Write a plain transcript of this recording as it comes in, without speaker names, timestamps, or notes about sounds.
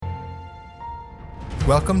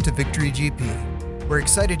Welcome to Victory GP. We're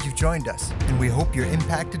excited you've joined us, and we hope you're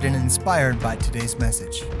impacted and inspired by today's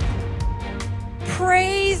message.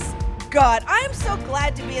 Praise God. I'm so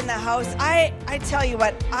glad to be in the house. I tell you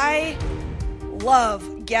what, I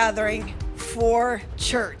love gathering for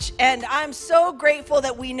church. And I'm so grateful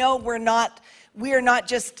that we know we are not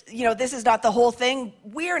just, this is not the whole thing.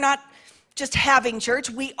 We are not just having church.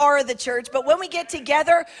 We are the church. But when we get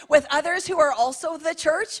together with others who are also the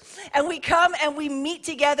church, and we come and we meet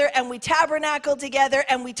together and we tabernacle together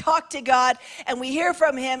and we talk to God and we hear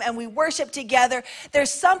from Him and we worship together, there's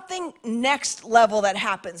something next level that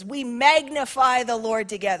happens. We magnify the Lord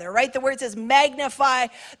together, right? The word says, magnify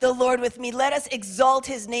the Lord with me. Let us exalt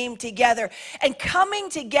His name together. And coming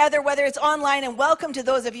together, whether it's online, and welcome to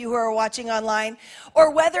those of you who are watching online,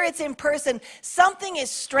 or whether it's in person, something is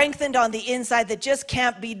strengthened on the inside that just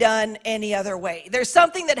can't be done any other way. There's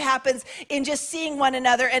something that happens in just seeing one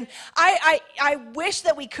another. And I wish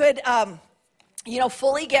that we could,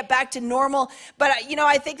 fully get back to normal. But,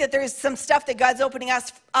 I think that there's some stuff that God's opening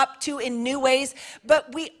us up to in new ways.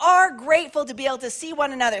 But we are grateful to be able to see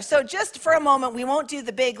one another. So just for a moment, we won't do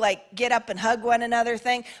the big, get up and hug one another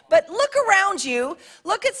thing. But look around you.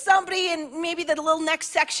 Look at somebody in maybe the little next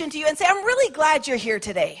section to you and say, I'm really glad you're here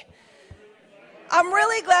today. I'm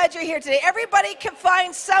really glad you're here today. Everybody can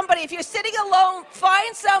find somebody. If you're sitting alone,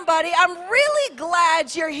 find somebody. I'm really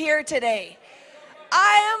glad you're here today.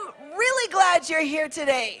 I am really glad you're here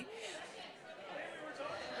today.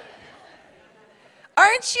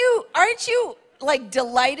 Aren't you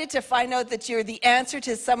delighted to find out that you're the answer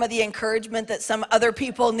to some of the encouragement that some other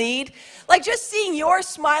people need? Just seeing your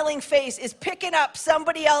smiling face is picking up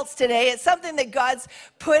somebody else today. It's something that God's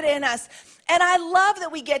put in us. And I love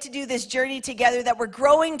that we get to do this journey together, that we're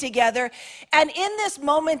growing together. And in this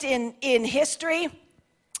moment in history,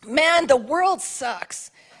 man, the world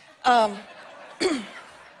sucks. I'm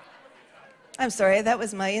sorry, that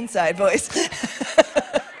was my inside voice.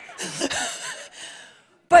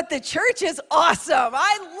 But the church is awesome.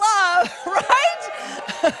 I love,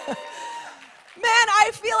 right? Man,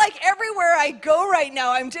 I feel like everywhere I go right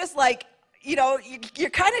now, I'm just you're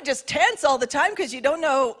kind of just tense all the time because you don't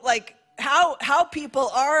know, how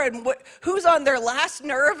people are and who's on their last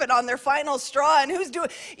nerve and on their final straw and who's doing,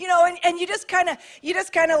 and you just kind of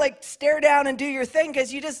stare down and do your thing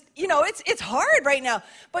because you just, it's hard right now.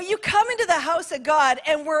 But you come into the house of God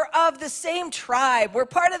and we're of the same tribe. We're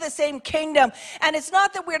part of the same kingdom. And it's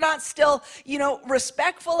not that we're not still,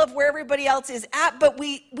 respectful of where everybody else is at, but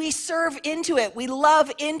we serve into it. We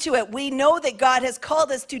love into it. We know that God has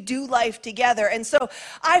called us to do life together. And so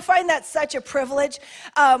I find that such a privilege.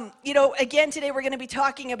 Again, today we're going to be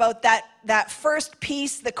talking about that first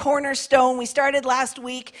piece, the cornerstone. We started last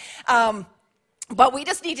week, but we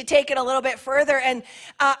just need to take it a little bit further. And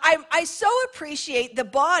I so appreciate the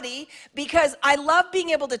body because I love being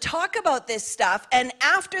able to talk about this stuff. And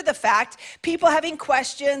after the fact, people having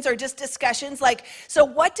questions or just discussions so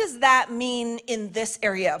what does that mean in this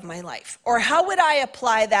area of my life? Or how would I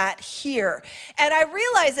apply that here? And I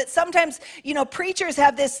realize that sometimes, preachers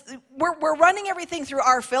have this, we're running everything through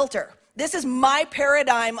our filter. This is my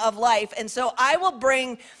paradigm of life. And so I will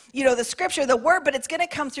bring, the scripture, the word, but it's going to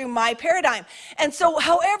come through my paradigm. And so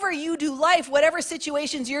however you do life, whatever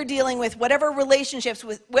situations you're dealing with, whatever relationships,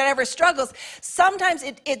 with whatever struggles, sometimes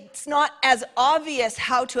it's not as obvious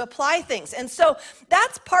how to apply things. And so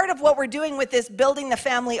that's part of what we're doing with this Building the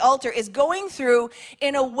Family Altar is going through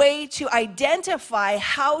in a way to identify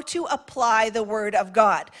how to apply the word of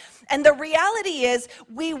God. And the reality is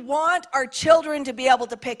we want our children to be able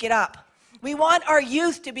to pick it up. We want our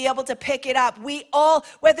youth to be able to pick it up. We all,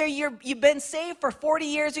 whether you've been saved for 40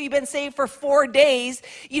 years or you've been saved for 4 days,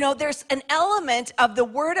 there's an element of the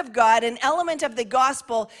Word of God, an element of the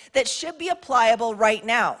gospel that should be applicable right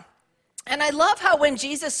now. And I love how when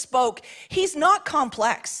Jesus spoke, He's not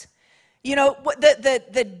complex.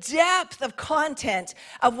 The depth of content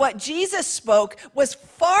of what Jesus spoke was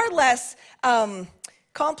far less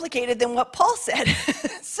complicated than what Paul said.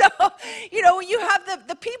 So, you have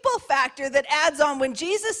the people factor that adds on. When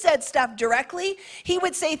Jesus said stuff directly, He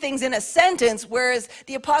would say things in a sentence, whereas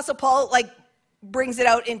the Apostle Paul, brings it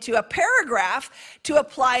out into a paragraph to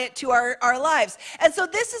apply it to our lives. And so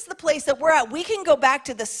this is the place that we're at. We can go back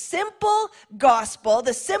to the simple gospel,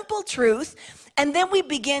 the simple truth, and then we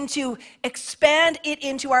begin to expand it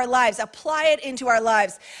into our lives, apply it into our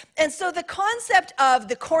lives. And so the concept of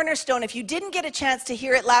the cornerstone, if you didn't get a chance to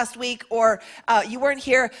hear it last week or you weren't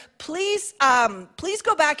here, please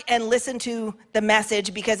go back and listen to the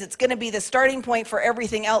message because it's going to be the starting point for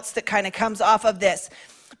everything else that kind of comes off of this.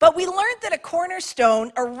 But we learned that a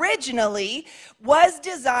cornerstone originally was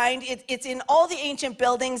designed, it's in all the ancient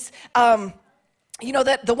buildings,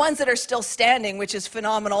 that the ones that are still standing, which is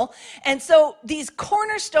phenomenal. And so these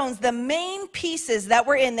cornerstones, the main pieces that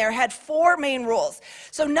were in there, had 4 main rules.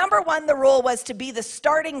 So number 1, the rule was to be the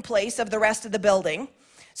starting place of the rest of the building.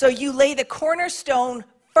 So you lay the cornerstone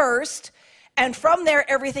first, and from there,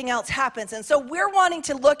 everything else happens. And so we're wanting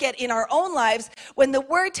to look at in our own lives when the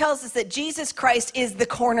word tells us that Jesus Christ is the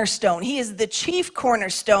cornerstone. He is the chief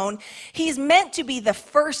cornerstone. He's meant to be the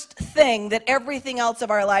first thing that everything else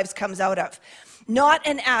of our lives comes out of. Not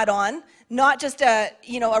an add-on, not just a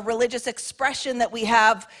religious expression that we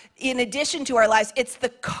have in addition to our lives. It's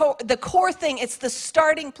the core thing. It's the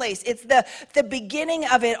starting place. It's the beginning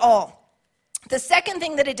of it all. The second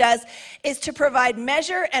thing that it does is to provide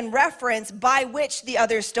measure and reference by which the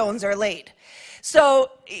other stones are laid.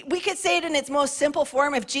 So we could say it in its most simple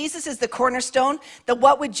form. If Jesus is the cornerstone, then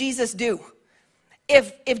what would Jesus do?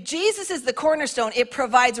 If Jesus is the cornerstone, it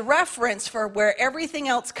provides reference for where everything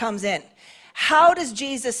else comes in. How does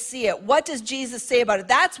Jesus see it? What does Jesus say about it?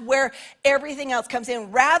 That's where everything else comes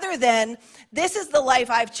in, rather than, this is the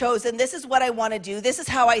life I've chosen, this is what I want to do, this is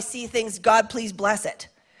how I see things, God, please bless it.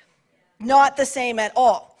 Not the same at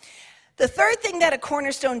all. The third thing that a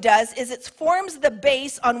cornerstone does is it forms the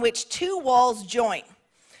base on which 2 walls join.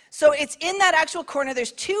 So it's in that actual corner,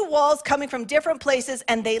 there's 2 walls coming from different places,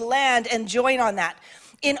 and they land and join on that.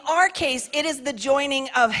 In our case, it is the joining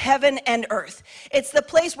of heaven and earth. It's the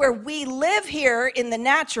place where we live here in the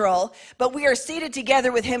natural, but we are seated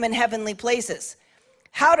together with him in heavenly places.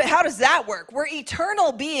 How does that work? We're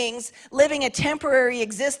eternal beings living a temporary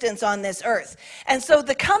existence on this earth. And so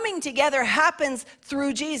the coming together happens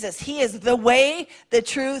through Jesus. He is the way, the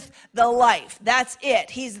truth, the life. That's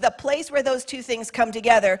it. He's the place where those 2 things come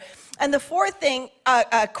together. And the fourth thing,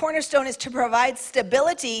 a cornerstone, is to provide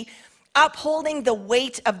stability, upholding the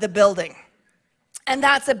weight of the building. And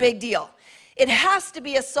that's a big deal. It has to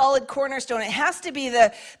be a solid cornerstone. It has to be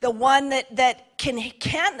the one that can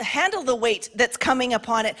handle the weight that's coming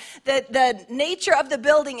upon it. The nature of the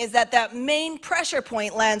building is that main pressure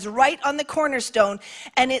point lands right on the cornerstone,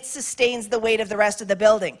 and it sustains the weight of the rest of the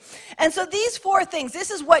building. And so these 4 things,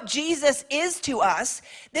 this is what Jesus is to us.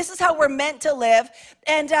 This is how we're meant to live.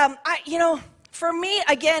 And, for me,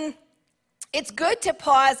 again, it's good to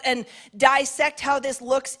pause and dissect how this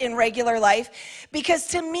looks in regular life, because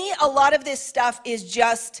to me, a lot of this stuff is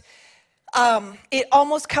just, it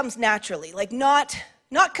almost comes naturally. Like not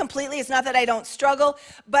completely, it's not that I don't struggle,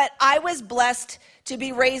 but I was blessed to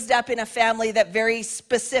be raised up in a family that very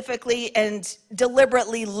specifically and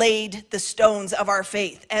deliberately laid the stones of our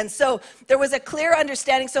faith. And so there was a clear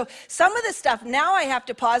understanding. So some of the stuff, now I have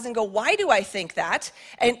to pause and go, why do I think that?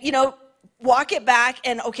 And, walk it back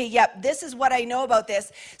and, okay, yep, this is what I know about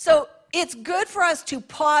this. So it's good for us to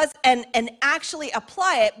pause and actually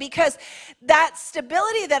apply it, because that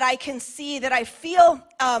stability that I can see, that I feel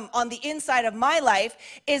on the inside of my life,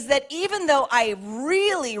 is that even though I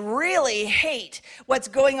really, really hate what's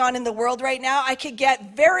going on in the world right now, I could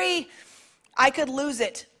lose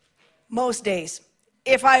it most days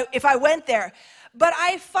if I went there. But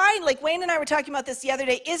I find, like Wayne and I were talking about this the other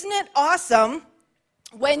day, isn't it awesome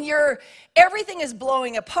when everything is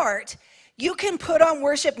blowing apart, you can put on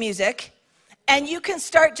worship music and you can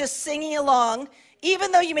start just singing along,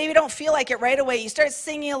 even though you maybe don't feel like it right away. You start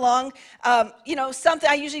singing along, something.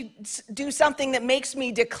 I usually do something that makes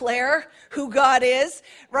me declare who God is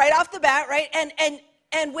right off the bat, right?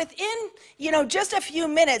 And within, just a few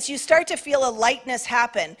minutes, you start to feel a lightness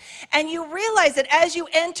happen. And you realize that as you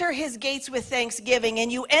enter his gates with thanksgiving,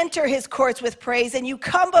 and you enter his courts with praise, and you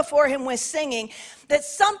come before him with singing, that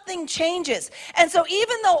something changes. And so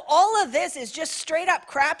even though all of this is just straight up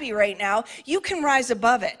crappy right now, you can rise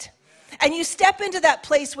above it. And you step into that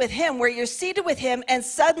place with him where you're seated with him, and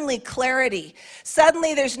suddenly clarity.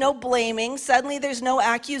 Suddenly there's no blaming. Suddenly there's no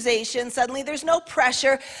accusation. Suddenly there's no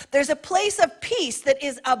pressure. There's a place of peace that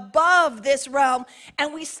is above this realm,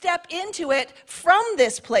 and we step into it from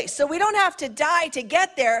this place. So we don't have to die to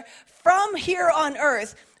get there. From here on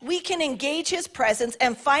earth, we can engage his presence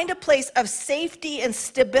and find a place of safety and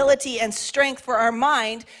stability and strength for our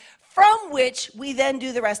mind, from which we then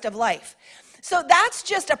do the rest of life. So that's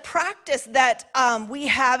just a practice that we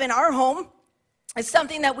have in our home. It's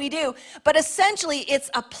something that we do, but essentially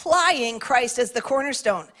it's applying Christ as the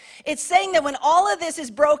cornerstone. It's saying that when all of this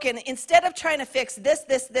is broken, instead of trying to fix this,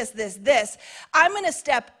 I'm going to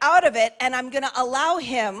step out of it, and I'm going to allow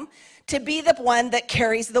him to be the one that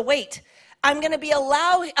carries the weight. I'm going to be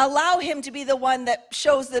allow him to be the one that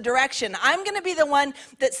shows the direction. I'm going to be the one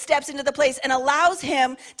that steps into the place and allows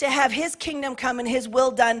him to have his kingdom come and his will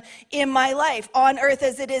done in my life, on earth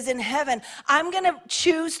as it is in heaven. I'm going to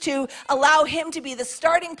choose to allow him to be the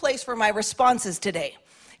starting place for my responses today,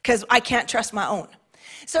 because I can't trust my own.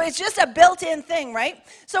 So it's just a built-in thing, right?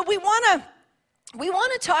 So we want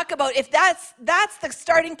to talk about, if that's the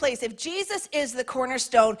starting place, if Jesus is the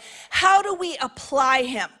cornerstone, how do we apply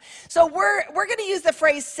him? So we're going to use the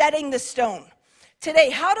phrase setting the stone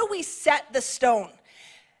today. How do we set the stone?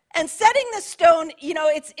 And setting the stone,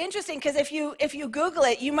 it's interesting because if you Google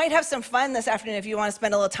it, you might have some fun this afternoon if you want to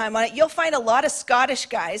spend a little time on it. You'll find a lot of Scottish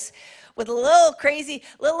guys with little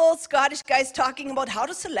old Scottish guys talking about how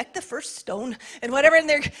to select the first stone and whatever, and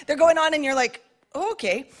they're going on, and you're like,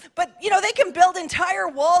 okay. But, they can build entire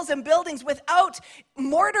walls and buildings without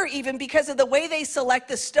mortar even, because of the way they select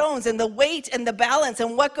the stones and the weight and the balance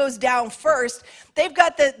and what goes down first. They've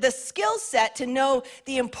got the skill set to know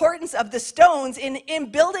the importance of the stones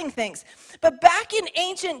in building things. But back in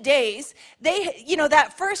ancient days,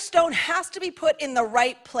 that first stone has to be put in the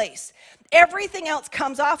right place. Everything else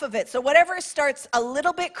comes off of it. So whatever starts a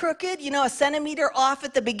little bit crooked, a centimeter off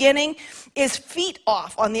at the beginning, is feet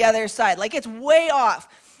off on the other side. Like, it's way off.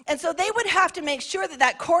 And so they would have to make sure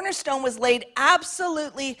that cornerstone was laid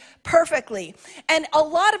absolutely perfectly. And a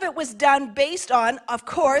lot of it was done based on, of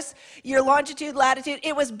course, your longitude, latitude.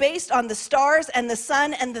 It was based on the stars and the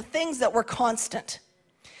sun and the things that were constant.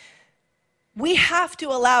 We have to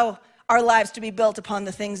allow our lives to be built upon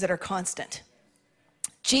the things that are constant.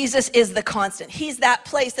 Jesus is the constant. He's that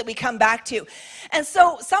place that we come back to. And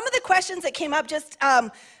so some of the questions that came up, just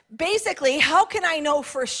basically, how can I know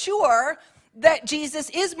for sure that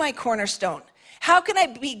Jesus is my cornerstone? How can I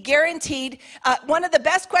be guaranteed? One of the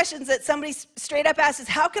best questions that somebody straight up asks is,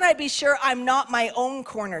 how can I be sure I'm not my own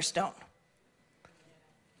cornerstone?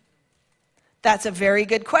 That's a very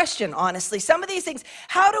good question, honestly. Some of these things,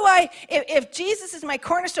 how do I, if Jesus is my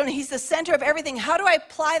cornerstone, he's the center of everything, how do I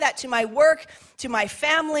apply that to my work, to my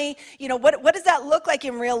family? What does that look like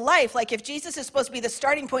in real life? Like, if Jesus is supposed to be the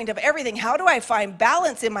starting point of everything, how do I find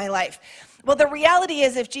balance in my life? Well, the reality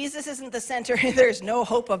is, if Jesus isn't the center, there's no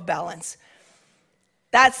hope of balance.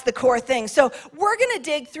 That's the core thing. So we're going to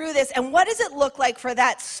dig through this, and what does it look like for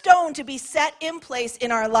that stone to be set in place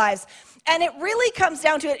in our lives? And it really comes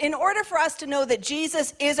down to it. In order for us to know that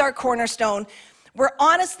Jesus is our cornerstone, we're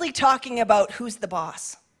honestly talking about who's the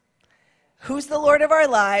boss, who's the Lord of our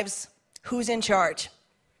lives, who's in charge.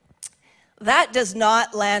 That does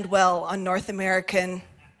not land well on North American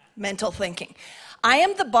mental thinking. I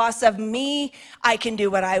am the boss of me. I can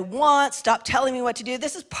do what I want. Stop telling me what to do.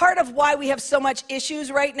 This is part of why we have so much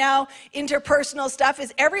issues right now. Interpersonal stuff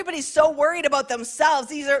is everybody's so worried about themselves.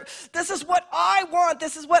 This is what I want.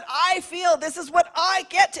 This is what I feel. This is what I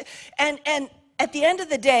get to. And at the end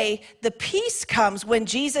of the day, the peace comes when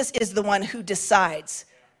Jesus is the one who decides.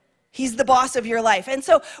 He's the boss of your life. And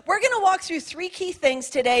so we're going to walk through 3 key things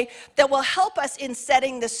today that will help us in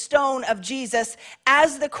setting the stone of Jesus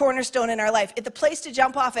as the cornerstone in our life. It's the place to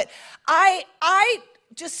jump off it. I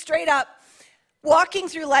just straight up, walking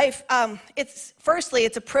through life, it's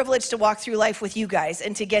a privilege to walk through life with you guys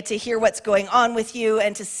and to get to hear what's going on with you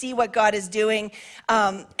and to see what God is doing,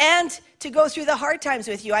 and to go through the hard times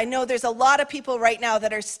with you. I know there's a lot of people right now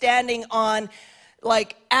that are standing on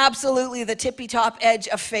absolutely the tippy top edge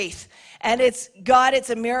of faith. And it's God,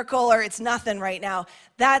 it's a miracle, or it's nothing right now.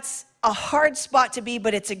 That's a hard spot to be,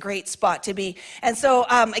 but it's a great spot to be. And so,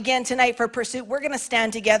 again, tonight for Pursuit, we're going to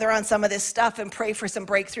stand together on some of this stuff and pray for some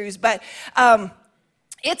breakthroughs. But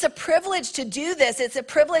it's a privilege to do this. It's a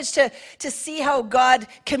privilege to see how God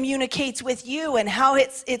communicates with you and how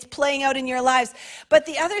it's playing out in your lives. But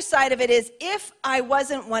the other side of it is, if I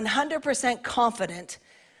wasn't 100% confident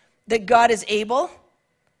that God is able,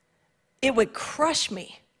 it would crush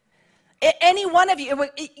me. Any one of you,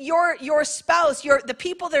 your spouse, the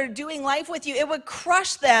people that are doing life with you, it would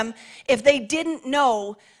crush them if they didn't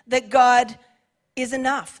know that God is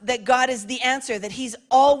enough, that God is the answer, that he's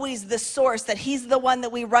always the source, that he's the one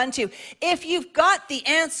that we run to. If you've got the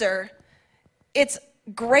answer, it's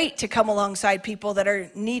great to come alongside people that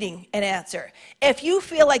are needing an answer. If you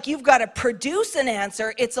feel like you've got to produce an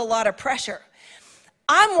answer, it's a lot of pressure.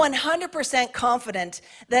 I'm 100% confident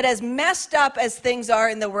that as messed up as things are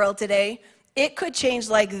in the world today, It could change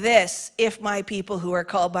like this if my people who are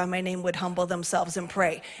called by my name would humble themselves and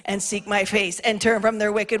pray and seek my face and turn from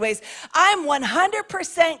their wicked ways. I'm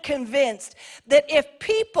 100% convinced that if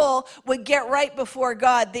people would get right before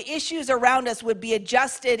God, the issues around us would be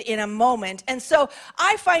adjusted in a moment. And so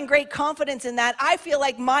I find great confidence in that. I feel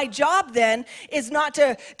like my job then is not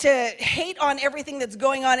to hate on everything that's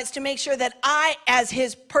going on. It's to make sure that I, as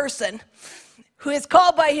his person, who is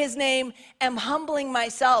called by his name, am humbling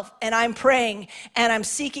myself, and I'm praying, and I'm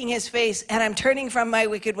seeking his face, and I'm turning from my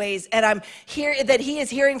wicked ways, and I'm here that he is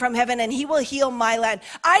hearing from heaven, and he will heal my land.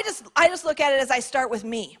 I just look at it as I start with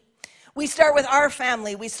me. We start with our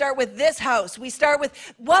family. We start with this house. We start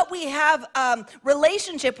with what we have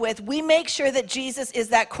relationship with. We make sure that Jesus is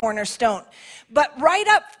that cornerstone. But right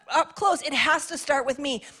up close, it has to start with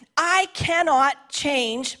me. I cannot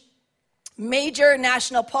change major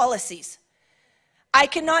national policies. I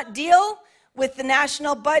cannot deal with the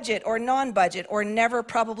national budget or non-budget or never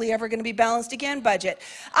probably ever going to be balanced again budget.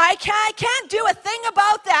 I can't do a thing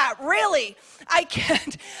about that, really. I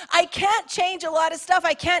can't change a lot of stuff.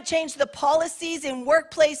 I can't change the policies in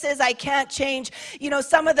workplaces. I can't change,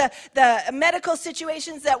 some of the medical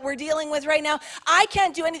situations that we're dealing with right now. I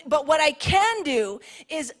can't do anything, but what I can do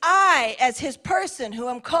is I, as his person who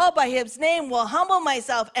am called by his name, will humble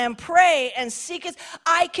myself and pray and seek his.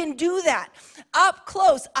 I can do that. Up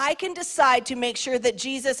close, I can decide to make sure that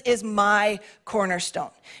Jesus is my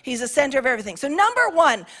cornerstone. He's the center of everything. So number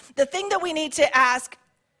one, the thing that we need to ask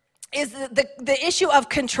is the issue of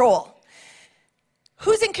control.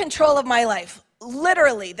 Who's in control of my life?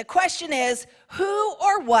 Literally, the question is, who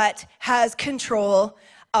or what has control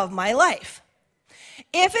of my life?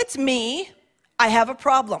 If it's me, I have a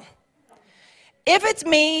problem. If it's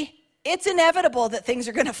me, it's inevitable that things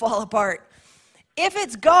are going to fall apart. If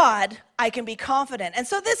it's God, I can be confident. And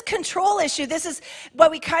so this control issue, this is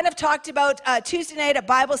what we kind of talked about Tuesday night at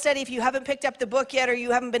Bible study. If you haven't picked up the book yet or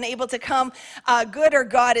you haven't been able to come, Good or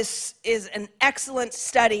God is an excellent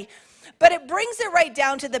study. But it brings it right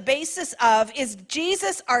down to the basis of, is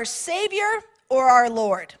Jesus our Savior or our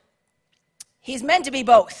Lord? He's meant to be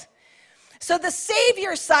both. So the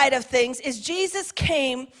Savior side of things is Jesus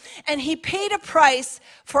came and he paid a price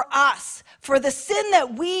for us, for the sin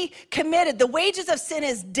that we committed. The wages of sin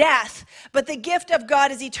is death, but the gift of God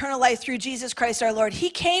is eternal life through Jesus Christ our Lord. He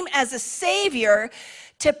came as a Savior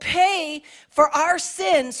to pay for our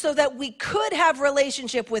sin so that we could have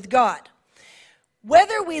relationship with God.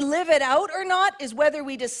 Whether we live it out or not is whether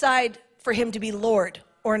we decide for him to be Lord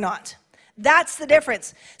or not. That's the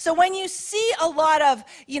difference. So when you see a lot of,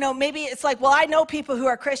 maybe it's like, well, I know people who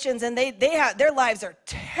are Christians and they have, their lives are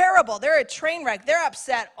terrible. They're a train wreck. They're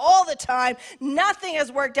upset all the time. Nothing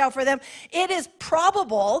has worked out for them. It is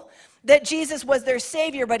probable that Jesus was their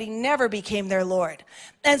Savior, but he never became their Lord.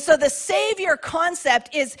 And so the Savior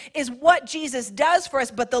concept is what Jesus does for us,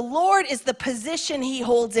 but the Lord is the position he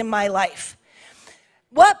holds in my life.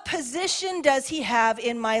 What position does he have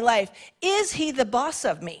in my life? Is he the boss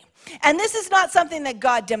of me? And this is not something that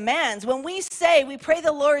God demands. When we pray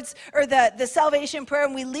the Lord's or the salvation prayer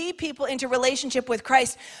and we lead people into relationship with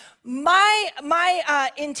Christ,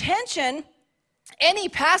 my intention, any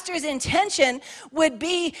pastor's intention would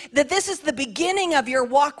be that this is the beginning of your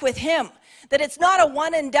walk with him. That it's not a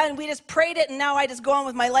one and done, we just prayed it and now I just go on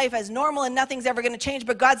with my life as normal and nothing's ever going to change,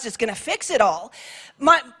 but God's just going to fix it all.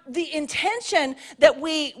 The intention that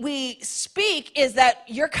we speak is that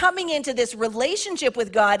you're coming into this relationship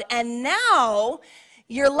with God and now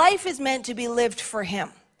your life is meant to be lived for him.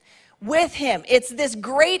 With him. It's this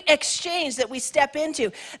great exchange that we step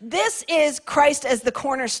into. This is Christ as the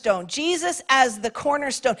cornerstone. Jesus as the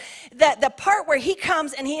cornerstone. The part where he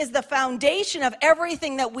comes and he is the foundation of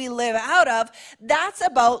everything that we live out of, that's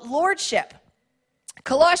about lordship.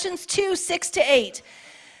 Colossians 2:6-8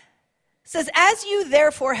 says, as you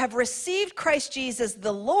therefore have received Christ Jesus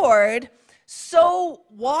the Lord, so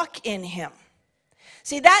walk in him.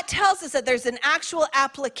 See, that tells us that there's an actual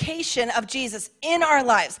application of Jesus in our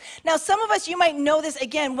lives. Now, some of us, you might know this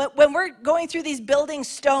again, when we're going through these building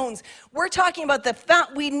stones, we're talking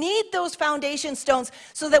about we need those foundation stones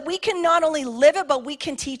so that we can not only live it, but we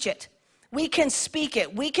can teach it. We can speak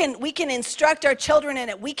it. We can instruct our children in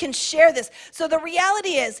it. We can share this. So the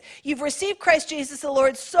reality is, you've received Christ Jesus the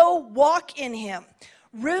Lord, so walk in him.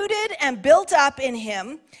 Rooted and built up in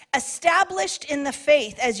him, established in the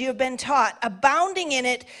faith as you have been taught, abounding in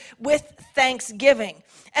it with thanksgiving.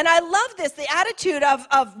 And I love this. The attitude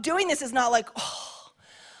of doing this is not like, oh,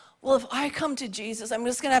 well, if I come to Jesus, I'm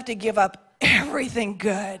just going to have to give up everything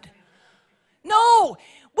good. No,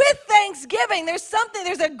 with thanksgiving,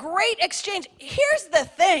 there's a great exchange. Here's the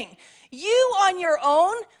thing. You on your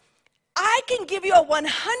own, I can give you a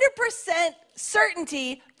 100%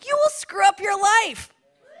 certainty you will screw up your life.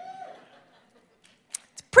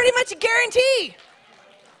 It's pretty much a guarantee.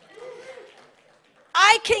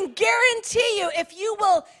 I can guarantee you if you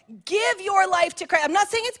will give your life to Christ, I'm not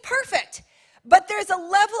saying it's perfect, but there's a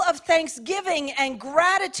level of thanksgiving and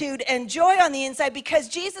gratitude and joy on the inside because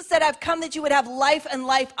Jesus said, I've come that you would have life and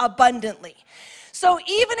life abundantly. So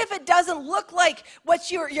even if it doesn't look like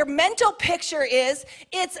what your mental picture is,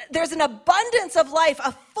 there's an abundance of life,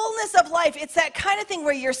 a fullness of life. It's that kind of thing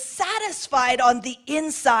where you're satisfied on the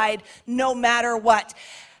inside no matter what.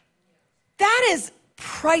 That is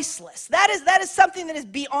priceless. That is something that is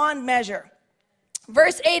beyond measure.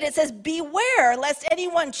 Verse 8, it says, beware lest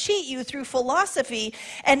anyone cheat you through philosophy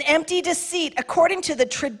and empty deceit, according to the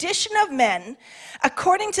tradition of men,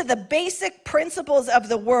 according to the basic principles of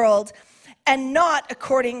the world, and not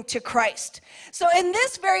according to Christ. So in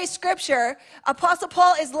this very scripture, Apostle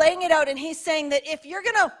Paul is laying it out, and he's saying that if you're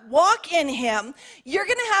going to walk in him, you're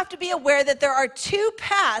going to have to be aware that there are two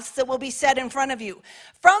paths that will be set in front of you.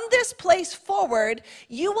 From this place forward,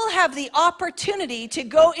 you will have the opportunity to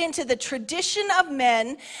go into the tradition of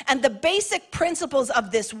men and the basic principles of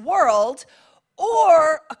this world,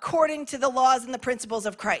 or according to the laws and the principles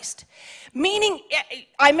of Christ. Meaning,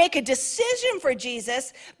 I make a decision for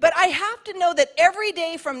Jesus, but I have to know that every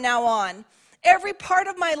day from now on, every part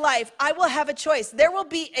of my life, I will have a choice. There will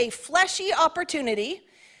be a fleshy opportunity,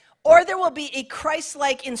 or there will be a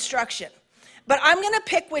Christ-like instruction. But I'm going to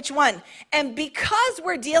pick which one. And because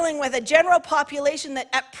we're dealing with a general population that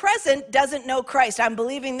at present doesn't know Christ, I'm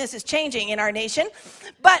believing this is changing in our nation,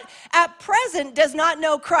 but at present does not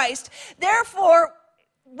know Christ. Therefore,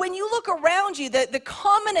 when you look around you, the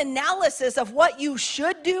common analysis of what you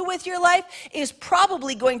should do with your life is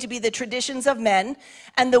probably going to be the traditions of men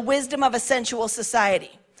and the wisdom of a sensual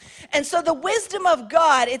society. And so the wisdom of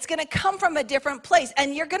God, it's going to come from a different place.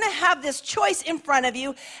 And you're going to have this choice in front of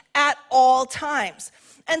you at all times.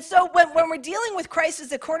 And so when we're dealing with Christ as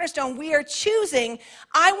the cornerstone, we are choosing,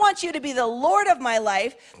 I want you to be the Lord of my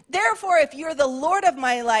life. Therefore, if you're the Lord of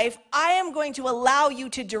my life, I am going to allow you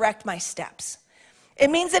to direct my steps. It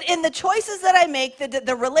means that in the choices that I make,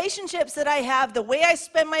 the relationships that I have, the way I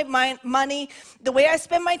spend my money, the way I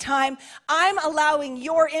spend my time, I'm allowing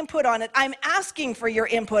your input on it. I'm asking for your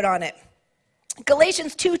input on it.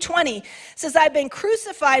 Galatians 2:20 says, I've been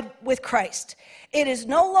crucified with Christ. It is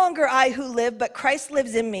no longer I who live, but Christ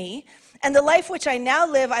lives in me. And the life which I now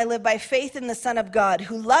live, I live by faith in the Son of God,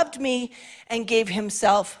 who loved me and gave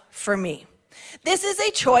himself for me. This is a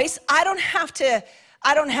choice. I don't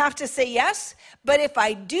have to say yes. But if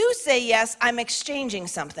I do say yes, I'm exchanging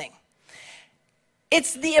something.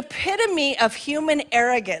 It's the epitome of human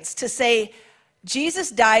arrogance to say, Jesus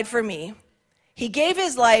died for me. He gave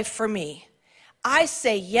his life for me. I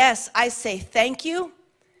say yes. I say thank you.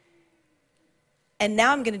 And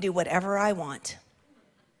now I'm going to do whatever I want.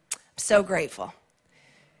 I'm so grateful.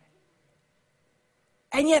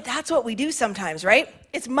 And yet that's what we do sometimes, right?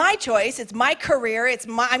 It's my choice. It's my career.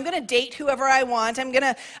 I'm going to date whoever I want. I'm going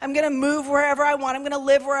to move wherever I want. I'm going to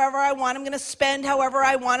live wherever I want. I'm going to spend however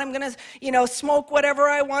I want. I'm going to, smoke whatever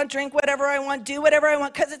I want, drink whatever I want, do whatever I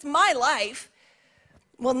want because it's my life.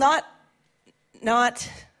 Well, not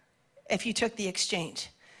if you took the exchange,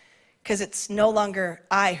 because it's no longer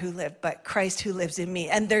I who live, but Christ who lives in me.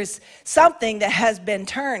 And there's something that has been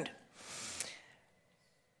turned.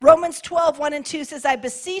 Romans 12:1-2 says, I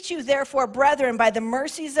beseech you, therefore, brethren, by the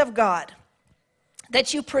mercies of God,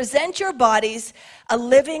 that you present your bodies a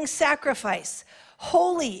living sacrifice,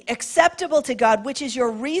 holy, acceptable to God, which is your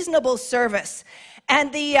reasonable service.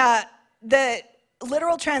 And the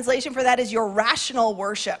literal translation for that is your rational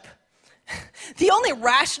worship. The only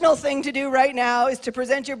rational thing to do right now is to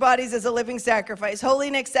present your bodies as a living sacrifice, holy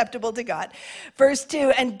and acceptable to God. Verse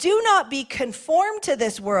 2, and do not be conformed to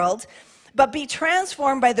this world, but be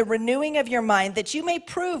transformed by the renewing of your mind, that you may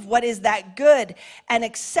prove what is that good and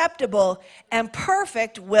acceptable and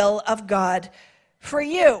perfect will of God for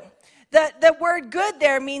you. The word good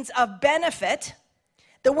there means of benefit.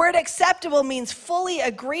 The word acceptable means fully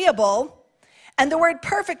agreeable. And the word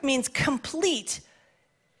perfect means complete,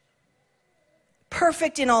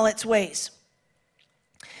 perfect in all its ways.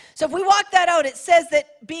 So if we walk that out, it says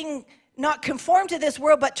that being not conformed to this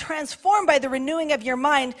world, but transformed by the renewing of your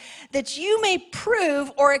mind, that you may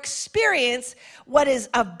prove or experience what is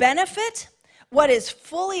of benefit, what is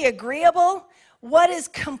fully agreeable, what is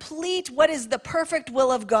complete, what is the perfect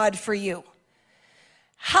will of God for you.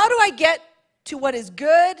 How do I get to what is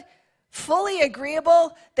good, fully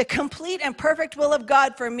agreeable, the complete and perfect will of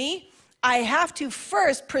God for me? I have to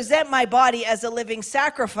first present my body as a living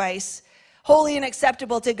sacrifice, holy and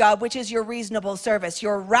acceptable to God, which is your reasonable service,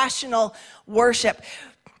 your rational worship.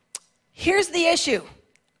 Here's the issue.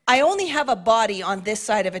 I only have a body on this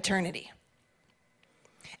side of eternity.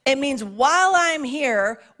 It means while I'm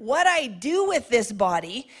here, what I do with this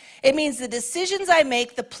body, it means the decisions I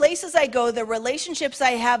make, the places I go, the relationships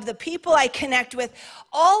I have, the people I connect with,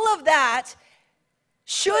 all of that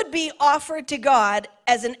should be offered to God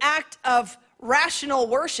as an act of rational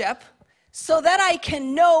worship so that I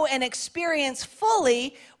can know and experience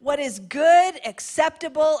fully what is good,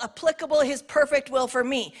 acceptable, applicable, his perfect will for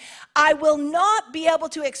me. I will not be able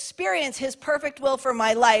to experience his perfect will for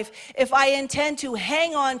my life if I intend to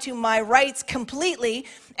hang on to my rights completely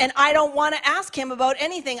and I don't want to ask him about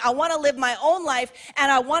anything. I want to live my own life and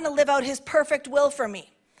I want to live out his perfect will for me.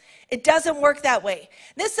 It doesn't work that way.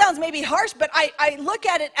 This sounds maybe harsh, but I look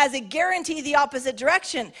at it as a guarantee the opposite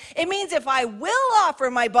direction. It means if I will offer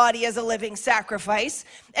my body as a living sacrifice,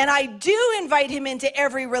 and I do invite him into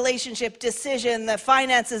every relationship, decision, the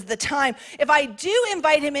finances, the time, if I do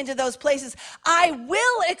invite him into those places, I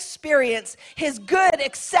will experience his good,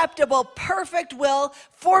 acceptable, perfect will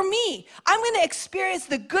for me. I'm going to experience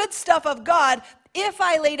the good stuff of God if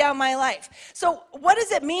I lay down my life. So what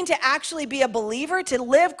does it mean to actually be a believer, to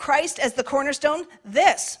live Christ as the cornerstone?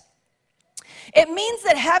 This. It means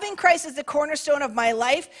that having Christ as the cornerstone of my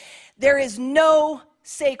life, there is no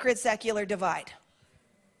sacred secular divide.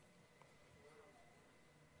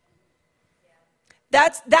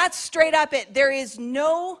 That's straight up it. There is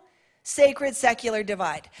no sacred secular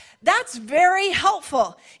divide. That's very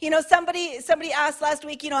helpful. Somebody asked last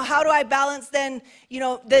week, how do I balance then,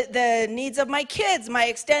 the needs of my kids, my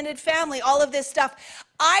extended family, all of this stuff.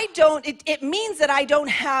 It means that I don't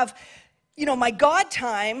have, my God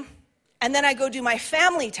time and then I go do my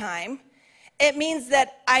family time. It means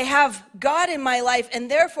that I have God in my life and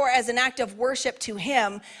therefore as an act of worship to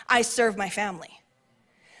him, I serve my family.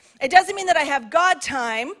 It doesn't mean that I have God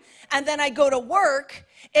time and then I go to work.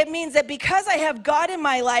 It means that because I have God in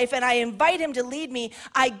my life and I invite him to lead me,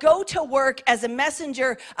 I go to work as a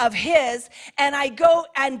messenger of his, and I go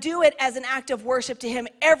and do it as an act of worship to him.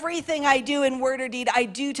 Everything I do in word or deed, I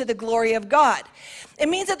do to the glory of God. It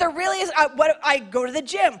means that there really is, I go to the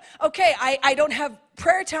gym. Okay, I don't have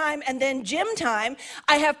prayer time and then gym time.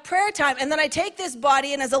 I have prayer time and then I take this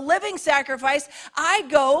body and as a living sacrifice, I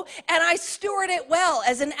go and I steward it well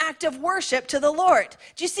as an act of worship to the Lord.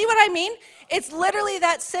 Do you see what I mean? It's literally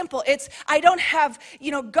that simple. I don't have,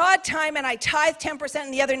 God time and I tithe 10%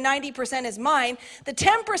 and the other 90% is mine. The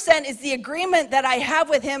 10% is the agreement that I have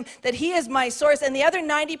with him that he is my source, and the other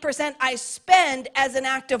 90% I spend as an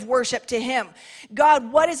act of worship to him.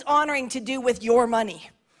 God, what is honoring to do with your money?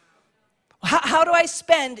 How do I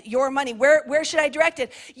spend your money? Where should I direct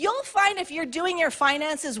it? You'll find if you're doing your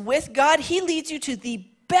finances with God, he leads you to the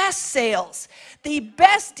best sales, the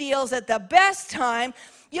best deals at the best time.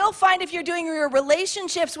 You'll find if you're doing your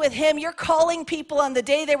relationships with him, you're calling people on the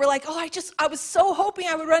day they were like, oh, I was so hoping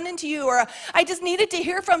I would run into you, or I just needed to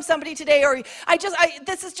hear from somebody today, or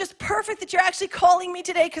this is just perfect that you're actually calling me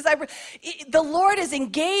today because the Lord is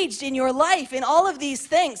engaged in your life in all of these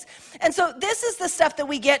things. And so this is the stuff that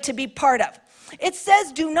we get to be part of. It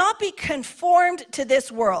says, do not be conformed to this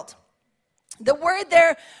world. The word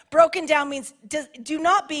there broken down means do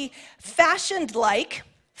not be fashioned like,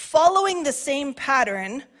 following the same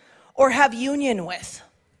pattern, or have union with.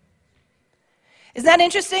 Isn't that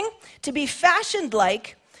interesting? To be fashioned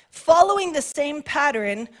like, following the same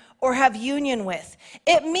pattern, or have union with.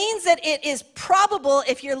 It means that it is probable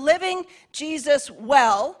if you're living Jesus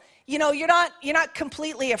well, you're not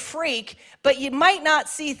completely a freak, but you might not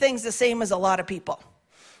see things the same as a lot of people.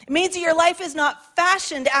 It means that your life is not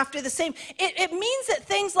fashioned after the same. It means that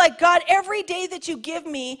things like, God, every day that you give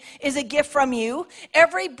me is a gift from you.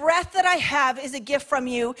 Every breath that I have is a gift from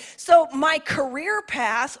you. So my career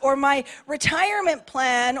path or my retirement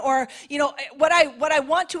plan or, what I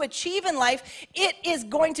want to achieve in life, it is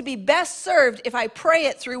going to be best served if I pray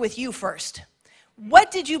it through with you first.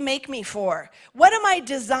 What did you make me for? What am I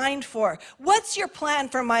designed for? What's your plan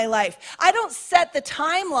for my life? I don't set the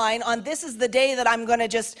timeline on this is the day that I'm going to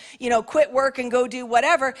just, quit work and go do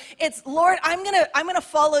whatever. It's, Lord, I'm going to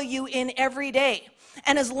follow you in every day.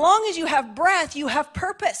 And as long as you have breath, you have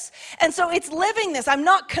purpose. And so it's living this. I'm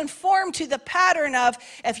not conformed to the pattern of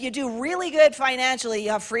if you do really good financially, you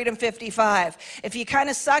have freedom 55. If you kind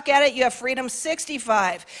of suck at it, you have freedom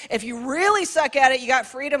 65. If you really suck at it, you got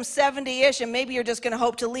freedom 70-ish, and maybe you're just going to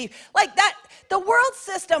hope to leave. Like that, the world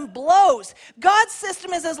system blows. God's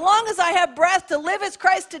system is as long as I have breath, to live as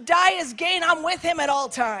Christ, to die as gain, I'm with him at all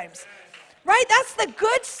times. Right? That's the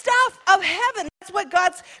good stuff of heaven. That's what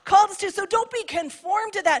God's called us to. So don't be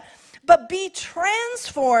conformed to that. but be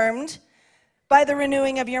transformed by the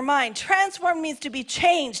renewing of your mind. Transformed means to be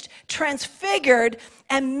changed, transfigured,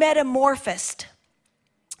 and metamorphosed.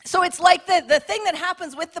 So it's like the thing that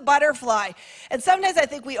happens with the butterfly. And sometimes I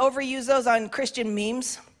think we overuse those on Christian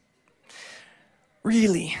memes.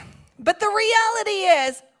 Really. But the reality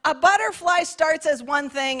is, a butterfly starts as one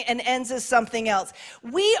thing and ends as something else.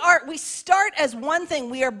 We start as one thing.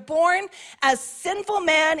 We are born as sinful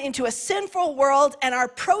man into a sinful world, and our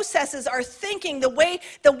processes, our thinking, the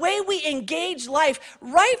way we engage life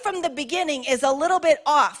right from the beginning is a little bit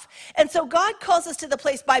off. And so God calls us to the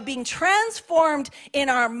place by being transformed in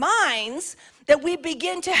our minds that we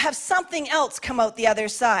begin to have something else come out the other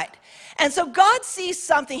side. And so God sees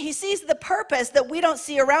something. He sees the purpose that we don't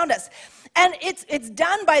see around us. And it's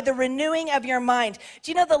done by the renewing of your mind.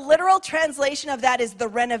 Do you know the literal translation of that is the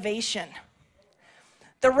renovation?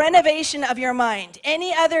 The renovation of your mind.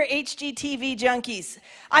 Any other HGTV junkies?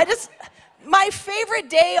 My favorite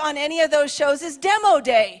day on any of those shows is demo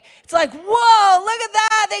day. It's like, whoa, look at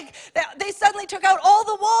that. They suddenly took out all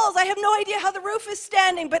the walls. I have no idea how the roof is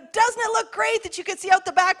standing, but doesn't it look great that you could see out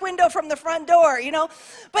the back window from the front door, you know?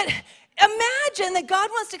 But imagine that God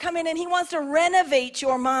wants to come in and he wants to renovate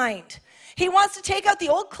your mind. He wants to take out the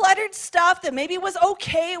old cluttered stuff that maybe was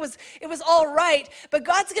okay, it was all right, but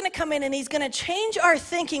God's going to come in and he's going to change our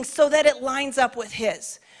thinking so that it lines up with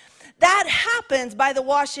his. That happens by the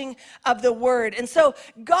washing of the word. And so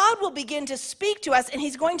God will begin to speak to us and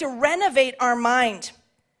he's going to renovate our mind.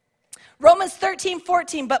 Romans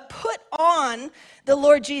 13:14, but put on the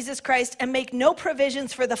Lord Jesus Christ and make no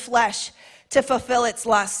provisions for the flesh to fulfill its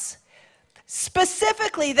lusts.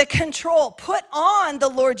 Specifically, the control, put on the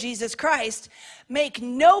Lord Jesus Christ, make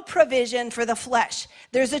no provision for the flesh.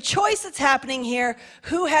 There's a choice that's happening here.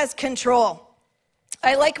 Who has control?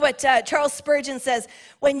 I like what Charles Spurgeon says,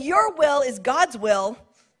 when your will is God's will,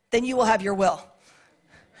 then you will have your will.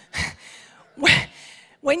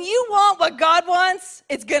 When you want what God wants,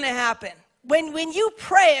 it's going to happen. When you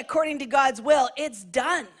pray according to God's will, it's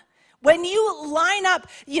done. When you line up,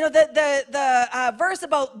 you know, the verse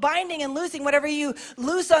about binding and loosing, whatever you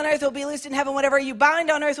loose on earth will be loosed in heaven, whatever you bind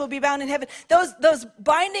on earth will be bound in heaven. Those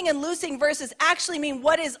binding and loosing verses actually mean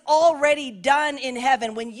what is already done in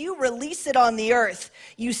heaven. When you release it on the earth,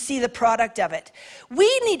 you see the product of it.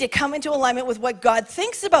 We need to come into alignment with what God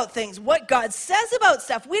thinks about things, what God says about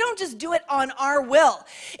stuff. We don't just do it on our will.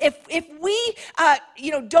 If we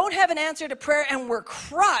don't have an answer to prayer and we're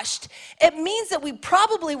crushed, it means that we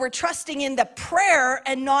probably were trusting in the prayer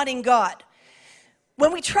and not in God.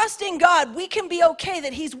 When we trust in God, we can be okay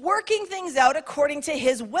that he's working things out according to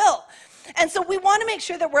his will. And so we want to make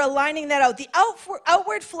sure that we're aligning that out. The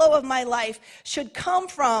outward flow of my life should come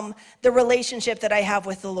from the relationship that I have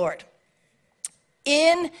with the Lord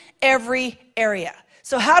in every area.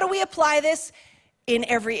 So how do we apply this? In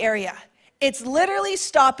every area. It's literally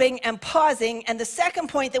stopping and pausing. And the second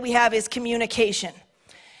point that we have is communication.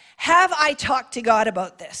 Have I talked to God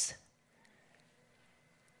about this?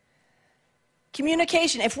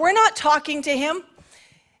 Communication. If we're not talking to him,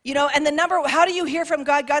 you know, and how do you hear from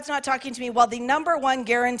God? God's not talking to me. Well, the number one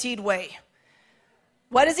guaranteed way.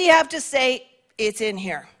 What does he have to say? It's in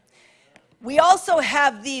here. We also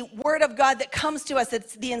have the word of God that comes to us.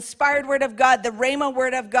 It's the inspired word of God, the Rhema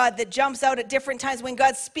word of God that jumps out at different times when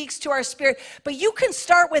God speaks to our spirit. But you can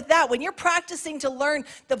start with that. When you're practicing to learn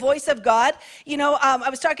the voice of God, you know, I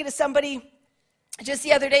was talking to somebody just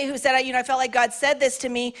the other day who said, I felt like God said this to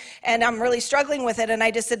me and I'm really struggling with it. And I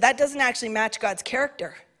just said, that doesn't actually match God's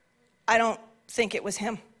character. I don't think it was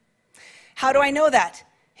him. How do I know that?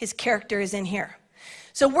 His character is in here.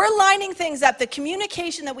 So we're lining things up. The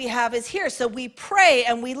communication that we have is here. So we pray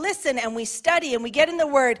and we listen and we study and we get in the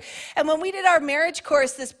word. And when we did our marriage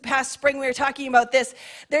course this past spring, we were talking about this.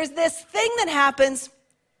 There's this thing that happens,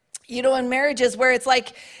 you know, in marriages where it's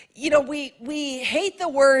like, you know, we hate the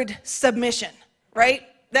word submission, right?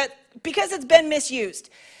 That because it's been misused.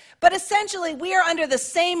 But essentially, we are under the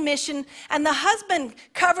same mission, and the husband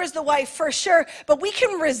covers the wife for sure, but we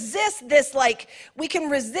can resist this, we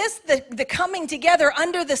can resist the coming together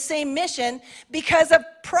under the same mission because of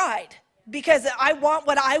pride, because I want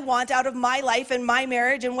what I want out of my life and my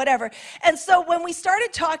marriage and whatever. And so when we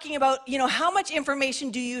started talking about, you know, how much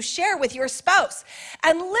information do you share with your spouse?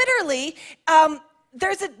 And literally,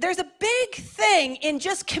 there's a big thing in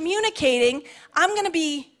just communicating. I'm going to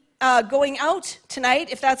be going out tonight,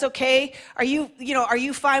 if that's okay. Are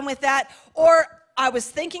you fine with that? Or I was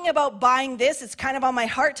thinking about buying this. It's kind of on my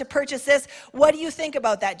heart to purchase this. What do you think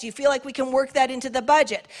about that? Do you feel like we can work that into the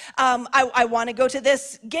budget? I want to go to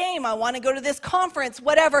this game. I want to go to this conference,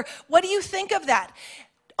 whatever. What do you think of that?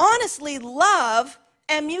 Honestly, love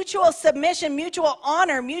and mutual submission, mutual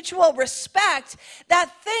honor, mutual respect,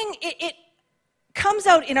 that thing, it comes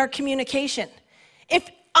out in our communication. If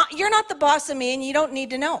you're not the boss of me and you don't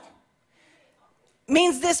need to know,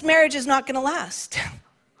 means this marriage is not going to last.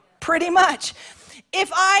 Pretty much. If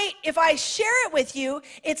I share it with you,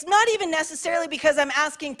 it's not even necessarily because I'm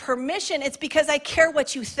asking permission, it's because I care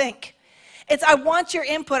what you think. It's I want your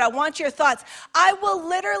input, I want your thoughts. I will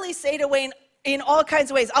literally say to Wayne in all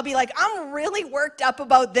kinds of ways, I'll be like, I'm really worked up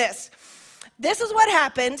about this. This is what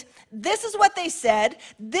happened, this is what they said,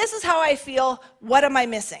 this is how I feel, what am I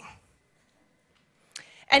missing?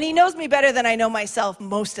 And he knows me better than I know myself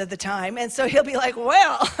most of the time. And so he'll be like,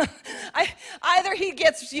 well, either he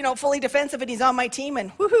gets, fully defensive and he's on my team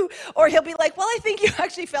and woohoo, or he'll be like, well, I think you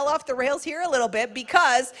actually fell off the rails here a little bit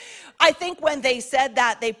because I think when they said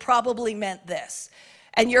that, they probably meant this.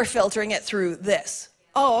 And you're filtering it through this.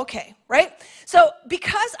 Oh, okay, right? So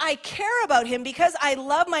because I care about him, because I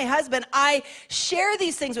love my husband, I share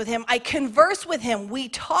these things with him. I converse with him. We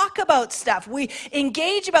talk about stuff. We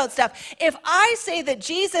engage about stuff. If I say that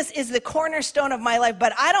Jesus is the cornerstone of my life,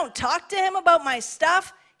 but I don't talk to him about my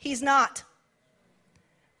stuff, he's not.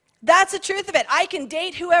 That's the truth of it. I can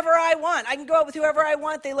date whoever I want. I can go out with whoever I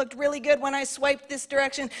want. They looked really good when I swiped this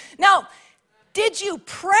direction. Now, did you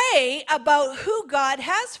pray about who God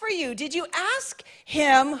has for you? Did you ask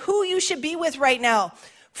him who you should be with right now?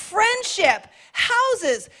 Friendship,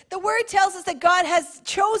 houses. The word tells us that God has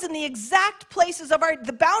chosen the exact places of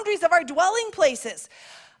the boundaries of our dwelling places.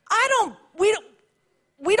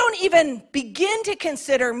 We don't even begin to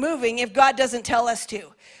consider moving if God doesn't tell us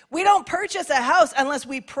to. We don't purchase a house unless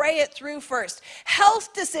we pray it through first.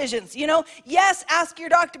 Health decisions, yes, ask your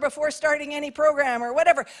doctor before starting any program or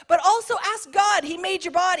whatever, but also ask God. He made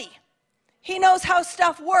your body. He knows how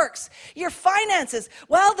stuff works. Your finances,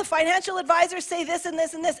 well, the financial advisors say this and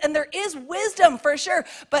this and this, and there is wisdom for sure,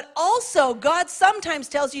 but also God sometimes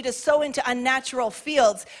tells you to sow into unnatural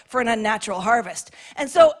fields for an unnatural harvest. And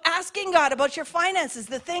so asking God about your finances,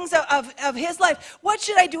 the things of his life, what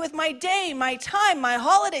should I do with my day, my time, my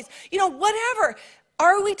holidays, whatever.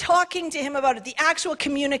 Are we talking to him about it? The actual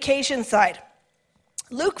communication side.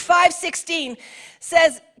 Luke 5:16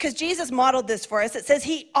 says, because Jesus modeled this for us, it says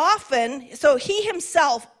he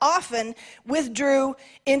himself often withdrew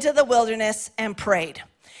into the wilderness and prayed.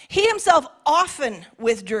 He himself often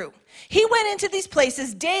withdrew. He went into these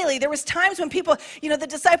places daily. There was times when people, the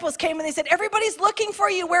disciples came and they said, everybody's looking for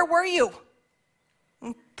you. Where were you?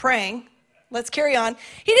 Praying. Let's carry on.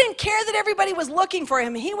 He didn't care that everybody was looking for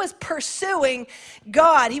him. He was pursuing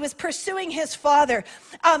God. He was pursuing his Father.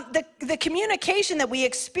 The communication that we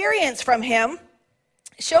experience from him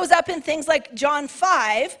shows up in things like John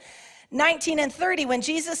 5:19 and 30, when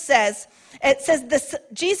Jesus says,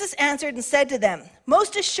 Jesus answered and said to them,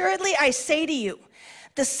 most assuredly I say to you,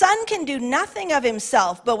 the Son can do nothing of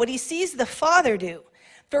himself, but what he sees the Father do.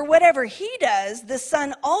 For whatever he does, the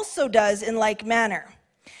Son also does in like manner.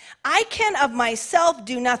 I can of myself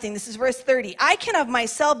do nothing. This is verse 30. I can of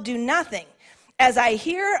myself do nothing. As I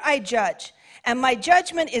hear, I judge, and my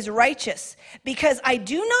judgment is righteous, because I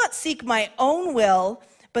do not seek my own will,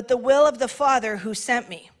 but the will of the Father who sent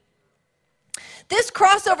me. This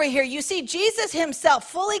crossover here, you see Jesus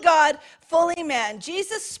himself, fully God, fully man.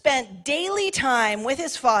 Jesus spent daily time with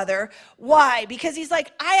his Father. Why? Because he's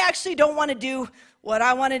like, I actually don't want to do what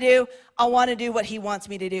I want to do. I want to do what he wants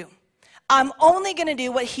me to do. I'm only going to do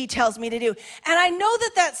what he tells me to do. And I know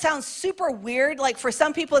that sounds super weird. Like for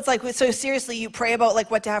some people, it's like, so seriously, you pray about like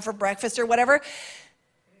what to have for breakfast or whatever.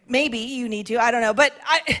 Maybe you need to, I don't know. But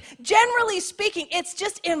generally speaking, it's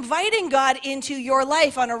just inviting God into your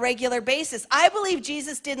life on a regular basis. I believe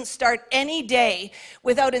Jesus didn't start any day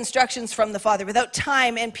without instructions from the Father, without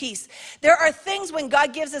time and peace. There are things when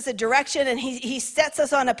God gives us a direction and he sets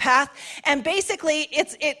us on a path, and basically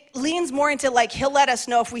it leans more into like he'll let us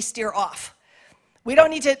know if we steer off. We don't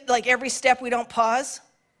need to, like every step we don't pause.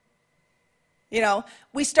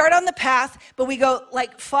 We start on the path, but we go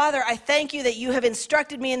like, Father, I thank you that you have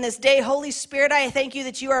instructed me in this day. Holy Spirit, I thank you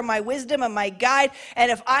that you are my wisdom and my guide.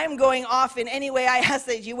 And if I'm going off in any way, I ask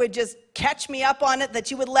that you would just catch me up on it,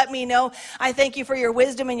 that you would let me know. I thank you for your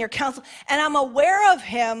wisdom and your counsel. And I'm aware of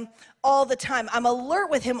him all the time. I'm alert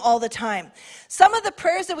with him all the time. Some of the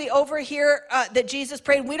prayers that we overhear that Jesus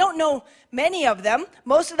prayed, we don't know many of them.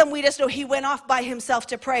 Most of them we just know he went off by himself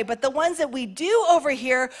to pray. But the ones that we do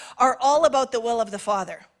overhear are all about the will of the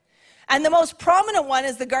Father. And the most prominent one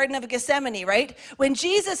is the Garden of Gethsemane, right? When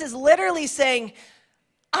Jesus is literally saying,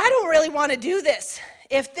 I don't really want to do this.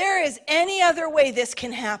 If there is any other way this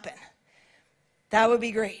can happen, that would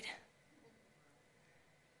be great.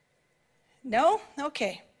 No?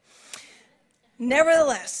 Okay.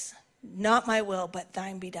 Nevertheless, not my will, but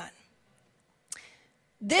thine be done.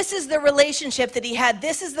 This is the relationship that he had.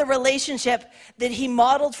 This is the relationship that he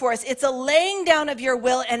modeled for us. It's a laying down of your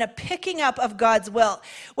will and a picking up of God's will.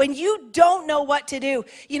 When you don't know what to do,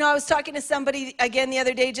 I was talking to somebody again the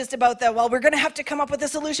other day just about we're going to have to come up with a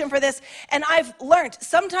solution for this. And I've learned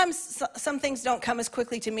sometimes some things don't come as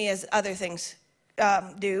quickly to me as other things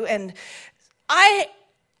do. And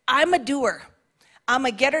I'm a doer. I'm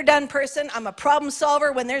a get-her-done person. I'm a problem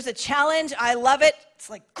solver. When there's a challenge, I love it. It's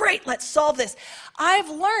like, great, let's solve this. I've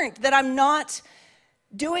learned that I'm not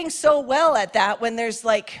doing so well at that when there's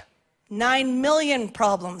 9 million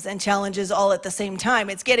problems and challenges all at the same time.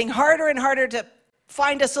 It's getting harder and harder to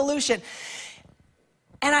find a solution.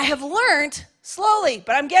 And I have learned slowly,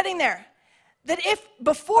 but I'm getting there, that if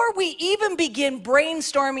before we even begin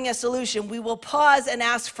brainstorming a solution, we will pause and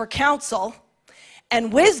ask for counsel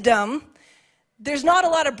and wisdom, there's not a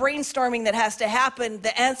lot of brainstorming that has to happen.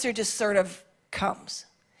 The answer just sort of comes.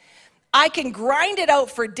 I can grind it out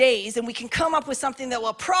for days and we can come up with something that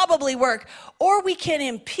will probably work, or we can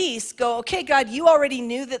in peace go, okay, God, you already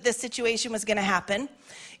knew that this situation was going to happen.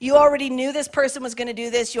 You already knew this person was going to do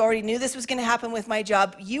this. You already knew this was going to happen with my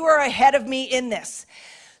job. You are ahead of me in this.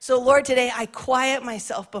 So Lord, today I quiet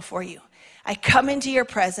myself before you. I come into your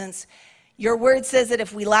presence. Your word says that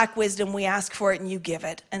if we lack wisdom, we ask for it and you give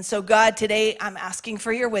it. And so God, today I'm asking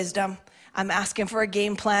for your wisdom. I'm asking for a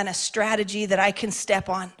game plan, a strategy that I can step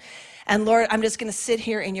on. And Lord, I'm just going to sit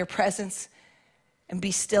here in your presence and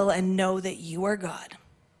be still and know that you are God.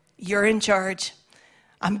 You're in charge.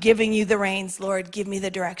 I'm giving you the reins. Lord, give me the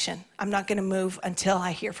direction. I'm not going to move until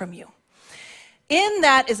I hear from you. In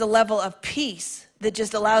that is a level of peace that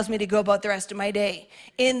just allows me to go about the rest of my day.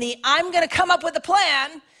 In the I'm going to come up with a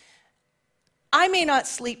plan, I may not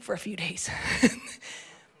sleep for a few days.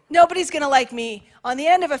 Nobody's going to like me on the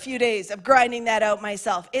end of a few days of grinding that out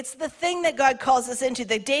myself. It's the thing that God calls us into,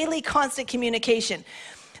 the daily constant communication.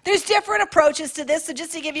 There's different approaches to this. So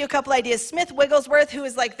just to give you a couple ideas, Smith Wigglesworth, who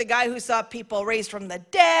is the guy who saw people raised from the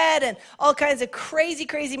dead and all kinds of crazy,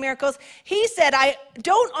 crazy miracles, he said, I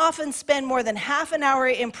don't often spend more than half an hour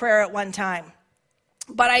in prayer at one time,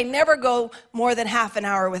 but I never go more than half an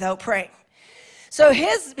hour without praying. So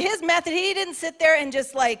his method, he didn't sit there and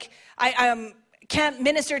just I can't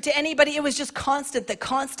minister to anybody. It was just constant. The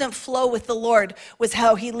constant flow with the Lord was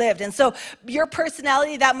how he lived. And so your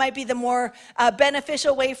personality, that might be the more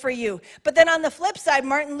beneficial way for you. But then on the flip side,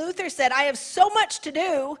 Martin Luther said, I have so much to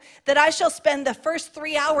do that I shall spend the first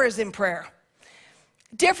 3 hours in prayer.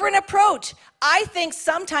 Different approach. I think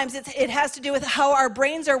sometimes it has to do with how our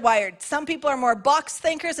brains are wired. Some people are more box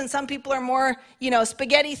thinkers and some people are more,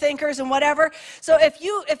 spaghetti thinkers and whatever. So if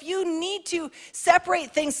you need to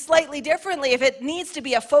separate things slightly differently, if it needs to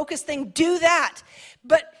be a focus thing, do that.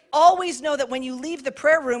 But always know that when you leave the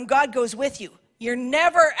prayer room, God goes with you. You're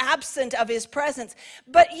never absent of his presence.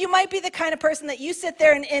 But you might be the kind of person that you sit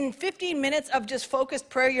there and in 15 minutes of just focused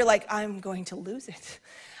prayer, you're like, I'm going to lose it.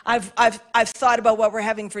 I've thought about what we're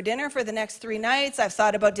having for dinner for the next 3 nights. I've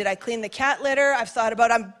thought about, did I clean the cat litter? I've thought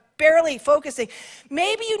about, I'm barely focusing.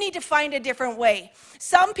 Maybe you need to find a different way.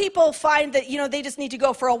 Some people find that, they just need to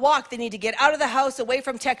go for a walk. They need to get out of the house, away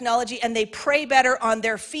from technology, and they pray better on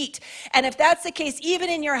their feet. And if that's the case, even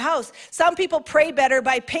in your house, some people pray better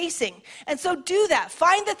by pacing. And so do that.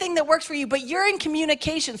 Find the thing that works for you, but you're in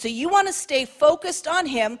communication. So you want to stay focused on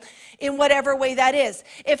him in whatever way that is.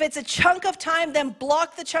 If it's a chunk of time, then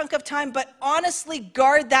block the chunk of time, but honestly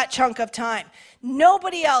guard that chunk of time.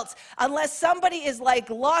 Nobody else, unless somebody is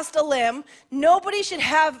lost a limb, nobody should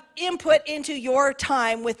have input into your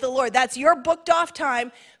time with the Lord. That's your booked off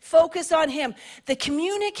time. Focus on him. The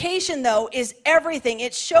communication, though, is everything.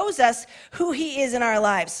 It shows us who he is in our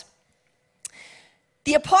lives.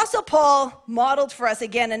 The Apostle Paul modeled for us,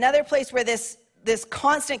 again, another place where this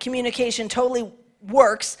constant communication totally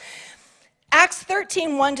works. Acts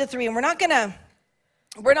 13, 1-3, and we're not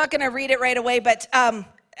gonna read it right away, but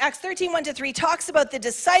Acts 13, 1-3 talks about the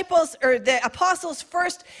disciples or the apostles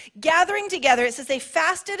first gathering together. It says they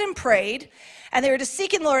fasted and prayed and they were just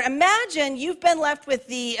seeking the Lord. Imagine you've been left with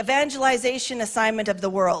the evangelization assignment of the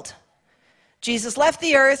world. Jesus left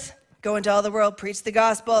the earth, go into all the world, preach the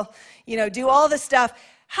gospel, do all this stuff.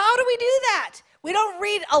 How do we do that? We don't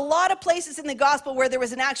read a lot of places in the gospel where there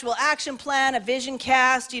was an actual action plan, a vision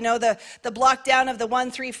cast, the block down of the 1,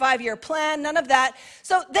 3, 5 year plan, none of that.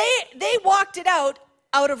 So they walked it out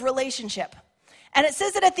of relationship. And it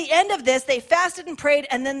says that at the end of this, they fasted and prayed,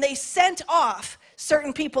 and then they sent off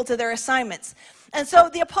certain people to their assignments. And so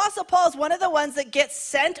the Apostle Paul is one of the ones that gets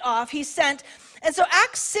sent off. He's sent. And so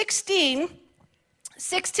Acts 16,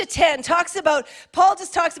 6 to 10 Paul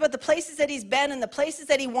just talks about the places that he's been and the places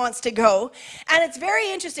that he wants to go. And it's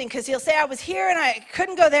very interesting because he'll say, I was here and I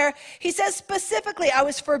couldn't go there. He says specifically, I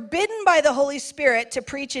was forbidden by the Holy Spirit to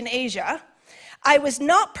preach in Asia. I was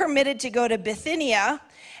not permitted to go to Bithynia,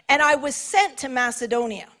 and I was sent to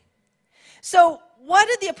Macedonia. So what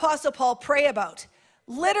did the Apostle Paul pray about?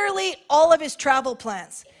 Literally all of his travel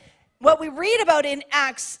plans. What we read about in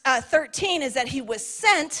Acts 13 is that he was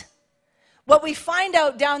sent. What we find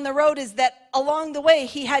out down the road is that along the way,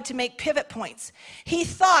 he had to make pivot points. He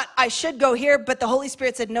thought, I should go here, but the Holy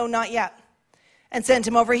Spirit said, no, not yet, and sent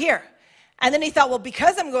him over here. And then he thought, well,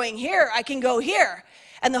 because I'm going here, I can go here.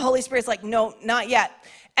 And the Holy Spirit's like, no, not yet.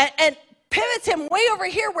 And pivots him way over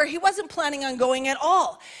here where he wasn't planning on going at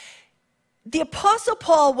all. The Apostle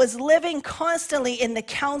Paul was living constantly in the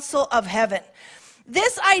counsel of heaven.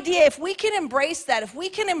 This idea, if we can embrace that, if we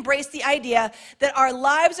can embrace the idea that our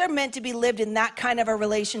lives are meant to be lived in that kind of a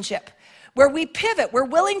relationship, where we pivot, we're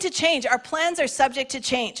willing to change, our plans are subject to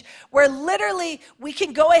change, where literally we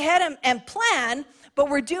can go ahead and plan, but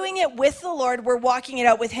we're doing it with the Lord, we're walking it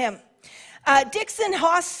out with him. Dixon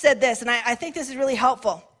Haas said this, and I think this is really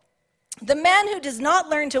helpful. The man who does not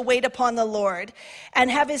learn to wait upon the Lord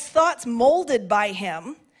and have his thoughts molded by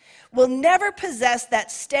him will never possess that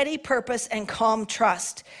steady purpose and calm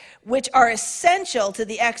trust, which are essential to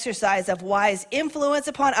the exercise of wise influence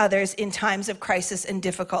upon others in times of crisis and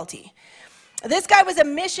difficulty. This guy was a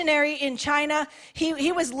missionary in China.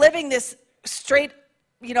 He was living this straight,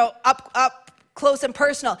 up close and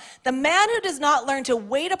personal. The man who does not learn to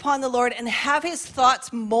wait upon the Lord and have his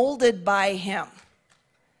thoughts molded by him.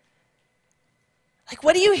 Like,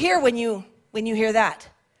 what do you hear when you hear that?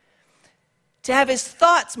 To have his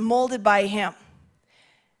thoughts molded by him.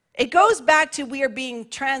 It goes back to we are being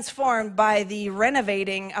transformed by the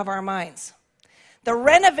renovating of our minds. The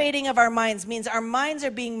renovating of our minds means our minds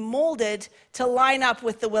are being molded to line up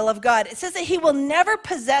with the will of God. It says that he will never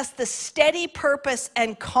possess the steady purpose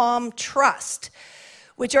and calm trust,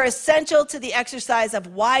 which are essential to the exercise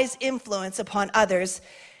of wise influence upon others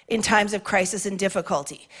in times of crisis and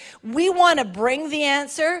difficulty. We want to bring the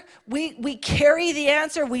answer. We carry the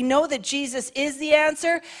answer. We know that Jesus is the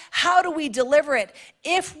answer. How do we deliver it?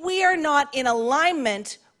 If we are not in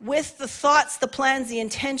alignment with the thoughts, the plans, the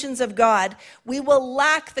intentions of God, we will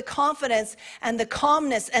lack the confidence and the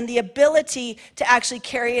calmness and the ability to actually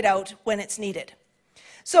carry it out when it's needed.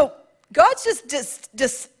 So God's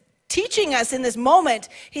just teaching us in this moment.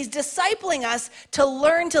 He's discipling us to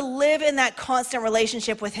learn to live in that constant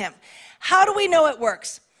relationship with him. How do we know it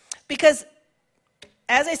works? Because,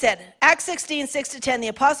 as I said, Acts 16, 6 to 10, the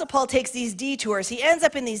Apostle Paul takes these detours. He ends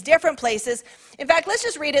up in these different places. In fact, let's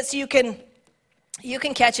just read it so you can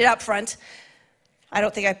catch it up front. I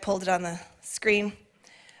don't think I pulled it on the screen.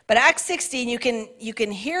 But Acts 16, you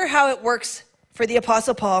can hear how it works for the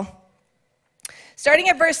Apostle Paul. Starting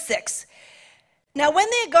at verse 6. Now, when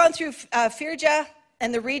they had gone through Phrygia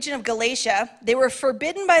and the region of Galatia, they were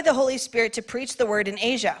forbidden by the Holy Spirit to preach the word in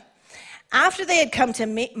Asia. After they had come to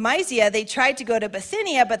Mysia, they tried to go to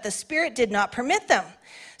Bithynia, but the Spirit did not permit them.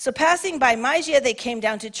 So passing by Mysia, they came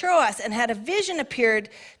down to Troas, and had a vision appeared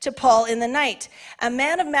to Paul in the night. A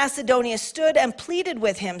man of Macedonia stood and pleaded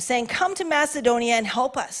with him, saying, "Come to Macedonia and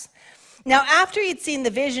help us." Now, after he'd seen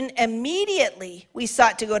the vision, immediately we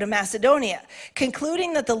sought to go to Macedonia,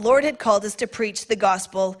 concluding that the Lord had called us to preach the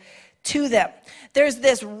gospel to them. There's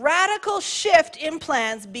this radical shift in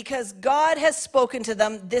plans because God has spoken to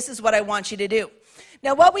them. This is what I want you to do.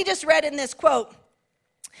 Now, what we just read in this quote,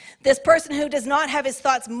 this person who does not have his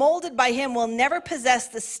thoughts molded by him will never possess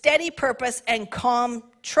the steady purpose and calm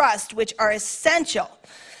trust, which are essential.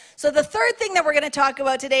 So the third thing that we're going to talk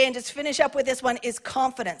about today, and just finish up with this one, is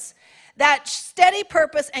confidence. That steady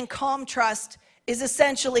purpose and calm trust is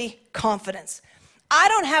essentially confidence. I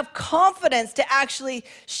don't have confidence to actually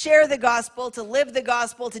share the gospel, to live the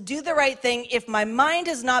gospel, to do the right thing if my mind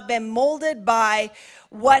has not been molded by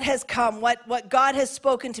what has come, what God has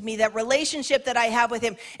spoken to me, that relationship that I have with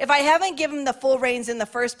him, if I haven't given him the full reins in the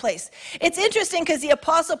first place. It's interesting because the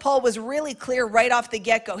Apostle Paul was really clear right off the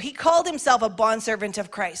get-go. He called himself a bondservant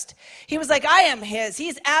of Christ. He was like, I am his.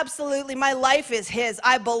 He's absolutely, my life is his.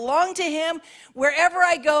 I belong to him. Wherever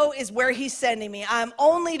I go is where he's sending me. I'm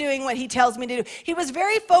only doing what he tells me to do. He was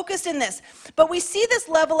very focused in this. But we see this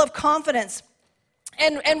level of confidence.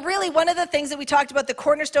 And really, one of the things that we talked about, the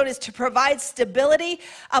cornerstone, is to provide stability,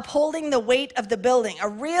 upholding the weight of the building. A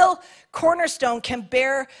real cornerstone can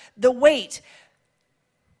bear the weight.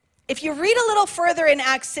 If you read a little further in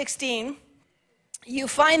Acts 16, you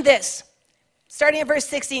find this. Starting at verse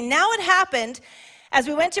 16, now it happened, as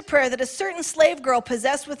we went to prayer, that a certain slave girl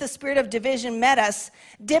possessed with the spirit of divination met us,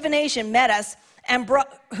 and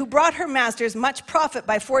who brought her masters much profit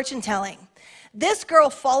by fortune telling. This girl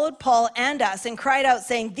followed Paul and us and cried out,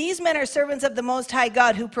 saying, "These men are servants of the Most High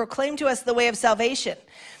God, who proclaim to us the way of salvation."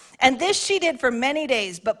 And this she did for many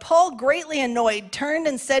days. But Paul, greatly annoyed, turned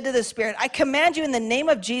and said to the spirit, "I command you in the name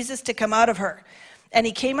of Jesus to come out of her." And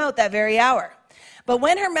he came out that very hour. But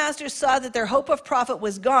when her masters saw that their hope of profit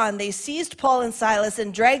was gone, they seized Paul and Silas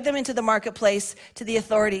and dragged them into the marketplace to the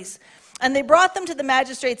authorities. And they brought them to the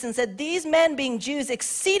magistrates and said, "These men, being Jews,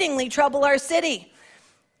 exceedingly trouble our city."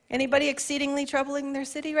 Anybody exceedingly troubling their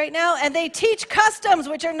city right now? "And they teach customs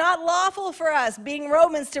which are not lawful for us, being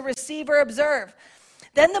Romans, to receive or observe."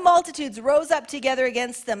 Then the multitudes rose up together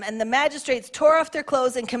against them, and the magistrates tore off their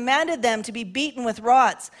clothes and commanded them to be beaten with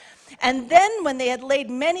rods. And then when they had laid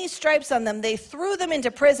many stripes on them, they threw them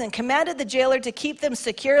into prison, commanded the jailer to keep them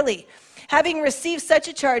securely. Having received such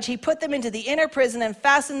a charge, he put them into the inner prison and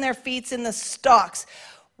fastened their feet in the stocks.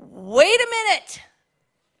 Wait a minute.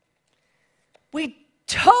 We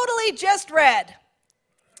totally just read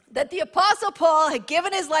that the Apostle Paul had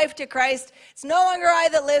given his life to Christ. It's no longer I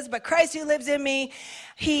that lives, but Christ who lives in me.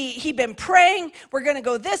 He'd been praying, we're going to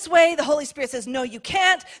go this way. The Holy Spirit says, no, you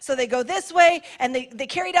can't. So they go this way, and they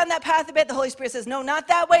carry down that path a bit. The Holy Spirit says, no, not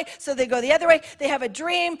that way. So they go the other way. They have a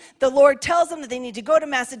dream. The Lord tells them that they need to go to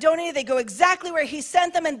Macedonia. They go exactly where he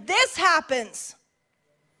sent them, and this happens.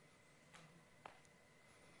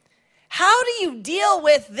 How do you deal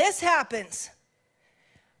with this happens?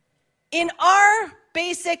 In our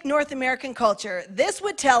basic North American culture, this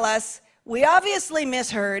would tell us we obviously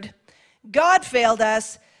misheard, God failed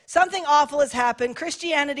us, something awful has happened,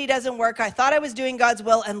 Christianity doesn't work, I thought I was doing God's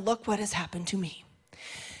will, and look what has happened to me.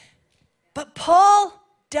 But Paul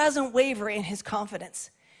doesn't waver in his confidence.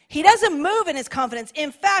 He doesn't move in his confidence.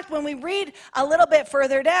 In fact, when we read a little bit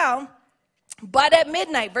further down, but at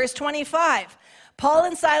midnight, verse 25, Paul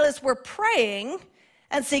and Silas were praying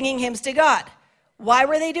and singing hymns to God. Why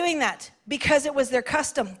were they doing that? Because it was their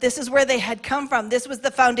custom. This is where they had come from. This was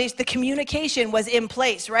the foundation. The communication was in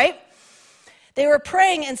place, right? They were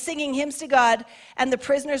praying and singing hymns to God, and the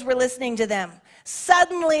prisoners were listening to them.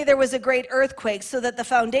 Suddenly there was a great earthquake, so that the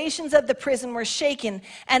foundations of the prison were shaken,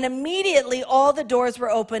 and immediately all the doors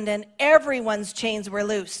were opened, and everyone's chains were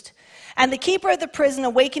loosed. And the keeper of the prison,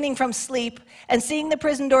 awakening from sleep and seeing the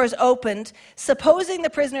prison doors opened, supposing the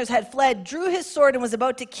prisoners had fled, drew his sword and was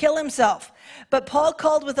about to kill himself. But Paul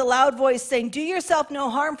called with a loud voice, saying, "Do yourself no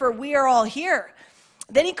harm, for we are all here."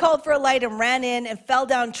 Then he called for a light and ran in and fell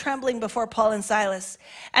down trembling before Paul and Silas.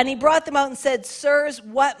 And he brought them out and said, "Sirs,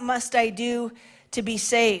 what must I do to be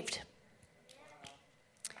saved?"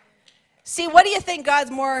 See, what do you think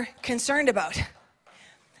God's more concerned about?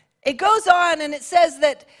 It goes on and it says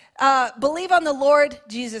that believe on the Lord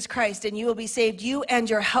Jesus Christ and you will be saved, you and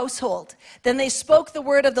your household. Then they spoke the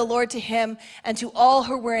word of the Lord to him and to all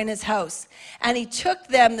who were in his house. And he took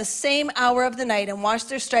them the same hour of the night and washed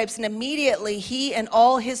their stripes, and immediately he and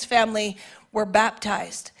all his family were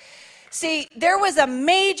baptized. See, there was a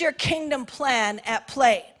major kingdom plan at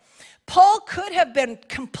play. Paul could have been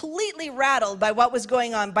completely rattled by what was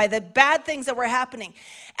going on, by the bad things that were happening.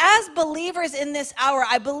 As believers in this hour,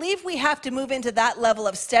 I believe we have to move into that level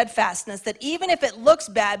of steadfastness, that even if it looks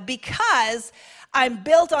bad, because I'm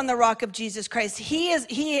built on the rock of Jesus Christ, He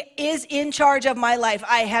is in charge of my life.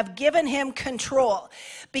 I have given him control.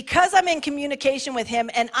 Because I'm in communication with him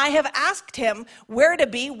and I have asked him where to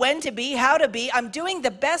be, when to be, how to be, I'm doing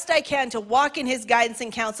the best I can to walk in his guidance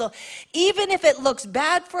and counsel. Even if it looks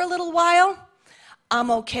bad for a little while,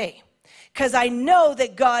 I'm okay. Because I know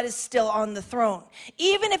that God is still on the throne.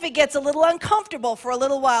 Even if it gets a little uncomfortable for a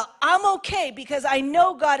little while, I'm okay because I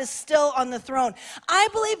know God is still on the throne. I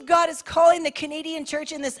believe God is calling the Canadian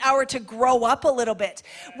church in this hour to grow up a little bit.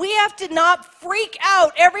 We have to not freak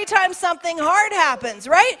out every time something hard happens,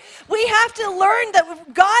 right? We have to learn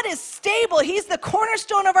that God is stable. He's the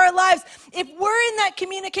cornerstone of our lives. If we're in that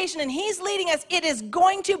communication and He's leading us, it is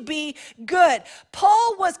going to be good.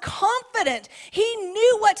 Paul was confident. He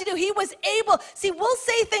knew what to do. He was able. See, we'll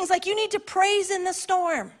say things like, you need to praise in the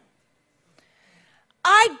storm.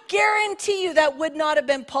 I guarantee you that would not have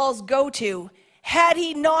been Paul's go-to had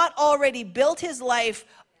he not already built his life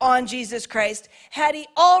on Jesus Christ, had he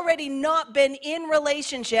already not been in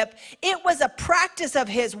relationship. It was a practice of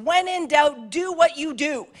his. When in doubt, do what you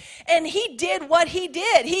do. And he did what he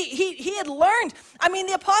did. He had learned. I mean,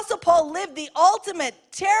 the Apostle Paul lived the ultimate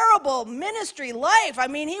terrible ministry life. I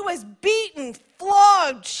mean, he was beaten,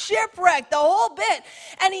 flogged, shipwrecked, the whole bit.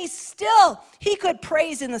 And he could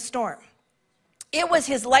praise in the storm. It was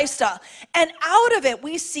his lifestyle. And out of it,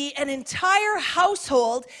 we see an entire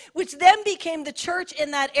household, which then became the church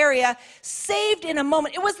in that area, saved in a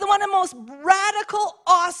moment. It was one of the most radical,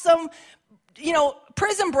 awesome,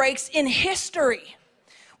 prison breaks in history.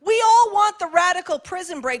 We all want the radical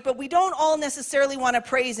prison break, but we don't all necessarily want to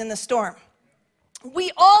praise in the storm.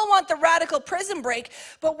 We all want the radical prison break,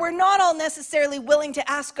 but we're not all necessarily willing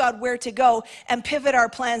to ask God where to go and pivot our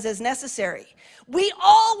plans as necessary. We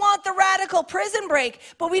all want the radical prison break,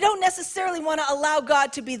 but we don't necessarily want to allow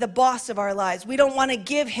God to be the boss of our lives. We don't want to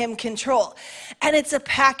give him control. And it's a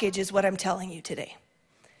package, is what I'm telling you today.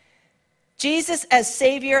 Jesus as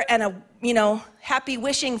Savior and a, happy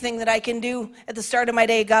wishing thing that I can do at the start of my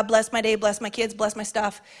day. God bless my day, bless my kids, bless my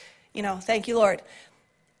stuff. Thank you, Lord.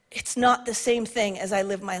 It's not the same thing as I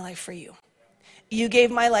live my life for you. You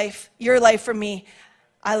gave your life for me.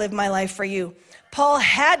 I live my life for you. Paul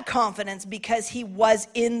had confidence because he was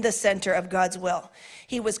in the center of God's will.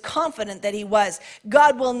 He was confident that he was.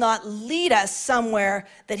 God will not lead us somewhere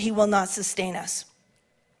that he will not sustain us.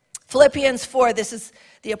 Philippians 4, this is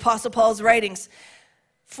the Apostle Paul's writings.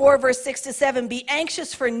 4 verse 6-7, be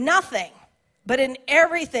anxious for nothing, but in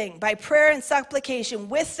everything, by prayer and supplication,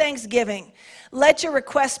 with thanksgiving, let your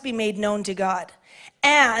requests be made known to God.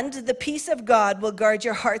 And the peace of God will guard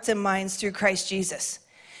your hearts and minds through Christ Jesus.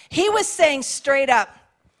 He was saying straight up,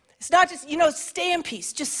 it's not just, stay in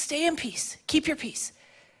peace. Just stay in peace. Keep your peace.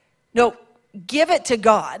 No, give it to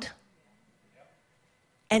God,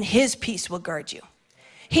 and his peace will guard you.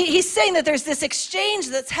 He's saying that there's this exchange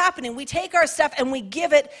that's happening. We take our stuff and we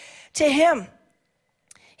give it to him.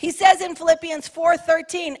 He says in Philippians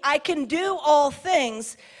 4:13, I can do all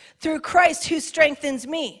things through Christ who strengthens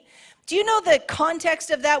me. Do you know the context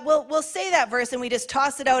of that? We'll say that verse and we just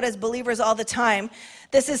toss it out as believers all the time.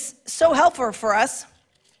 This is so helpful for us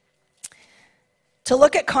to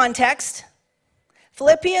look at context.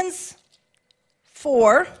 Philippians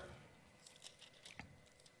 4.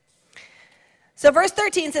 So verse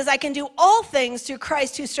 13 says, I can do all things through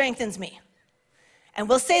Christ who strengthens me. And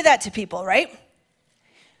we'll say that to people, right?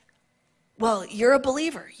 Well, you're a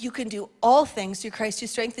believer. You can do all things through Christ who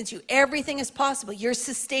strengthens you. Everything is possible. You're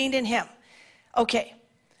sustained in him. Okay.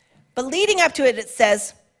 But leading up to it, it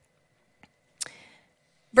says,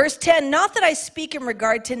 verse 10, not that I speak in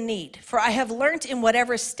regard to need, for I have learned in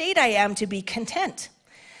whatever state I am to be content.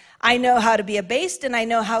 I know how to be abased and I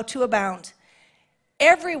know how to abound.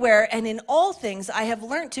 Everywhere and in all things I have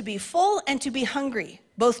learned to be full and to be hungry,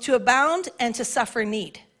 both to abound and to suffer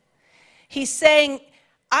need. He's saying,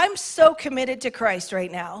 I'm so committed to Christ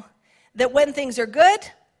right now that when things are good,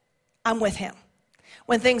 I'm with him.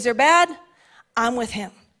 When things are bad, I'm with him.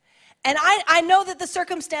 And I know that the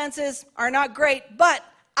circumstances are not great, but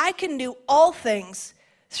I can do all things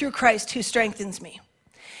through Christ who strengthens me.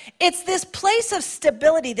 It's this place of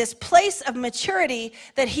stability, this place of maturity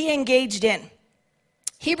that he engaged in.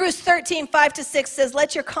 Hebrews 13:5-6 says,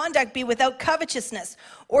 let your conduct be without covetousness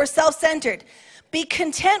or self-centered. Be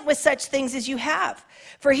content with such things as you have.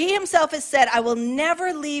 For he himself has said, I will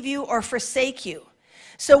never leave you or forsake you.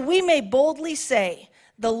 So we may boldly say,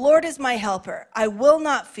 the Lord is my helper. I will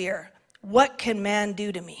not fear. What can man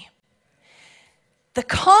do to me? The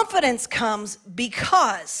confidence comes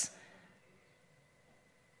because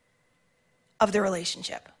of the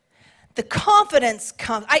relationship. The confidence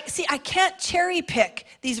comes. I can't cherry pick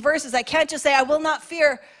these verses. I can't just say, I will not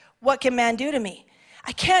fear. What can man do to me?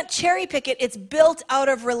 I can't cherry pick it. It's built out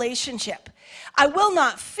of relationship. I will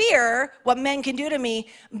not fear what men can do to me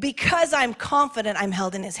because I'm confident I'm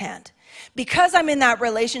held in his hand. Because I'm in that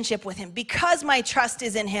relationship with him. Because my trust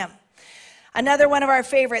is in him. Another one of our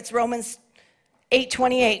favorites, Romans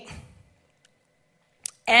 8:28.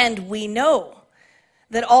 And we know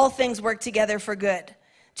that all things work together for good,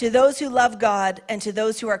 to those who love God and to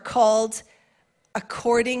those who are called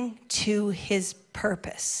according to his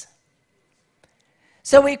purpose.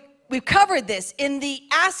 So we've covered this. In the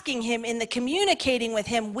asking him, in the communicating with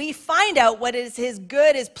him, we find out what is his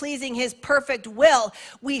good, is pleasing, his perfect will.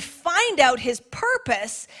 We find out his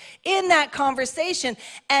purpose in that conversation.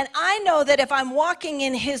 And I know that if I'm walking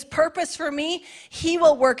in his purpose for me, he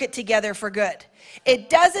will work it together for good. It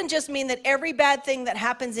doesn't just mean that every bad thing that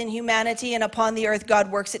happens in humanity and upon the earth,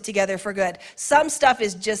 God works it together for good. Some stuff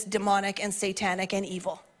is just demonic and satanic and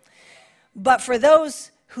evil. But for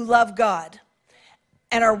those who love God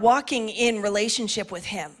and are walking in relationship with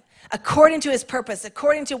him, according to his purpose,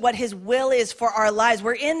 according to what his will is for our lives,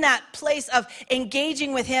 we're in that place of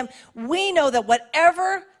engaging with him. We know that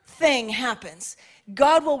whatever thing happens,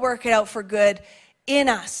 God will work it out for good in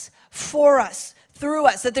us, for us, through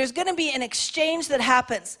us, that there's going to be an exchange that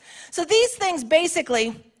happens. So these things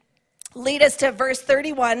basically lead us to verse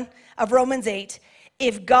 31 of Romans 8.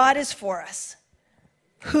 If God is for us,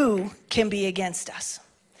 who can be against us?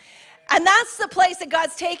 And that's the place that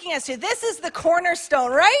God's taking us to. This is the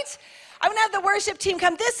cornerstone, right? I'm going to have the worship team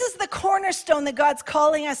come. This is the cornerstone that God's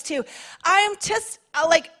calling us to. I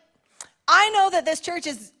know that this church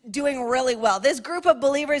is doing really well. This group of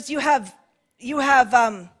believers, you have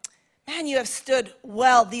stood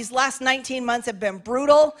well. These last 19 months have been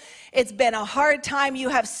brutal. It's been a hard time. You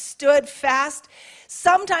have stood fast.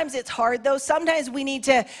 Sometimes it's hard, though. Sometimes we need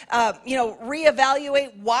to,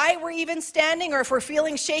 reevaluate why we're even standing, or if we're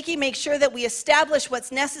feeling shaky, make sure that we establish what's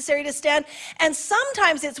necessary to stand. And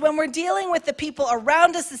sometimes it's when we're dealing with the people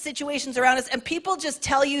around us, the situations around us, and people just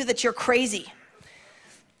tell you that you're crazy.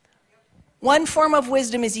 One form of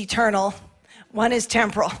wisdom is eternal. One is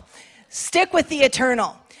temporal. Stick with the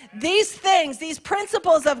eternal. These things, these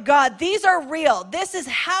principles of God, these are real. This is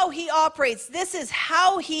how he operates. This is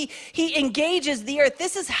how he engages the earth.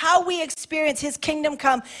 This is how we experience his kingdom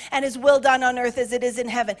come and his will done on earth as it is in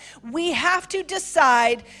heaven. We have to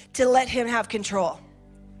decide to let him have control.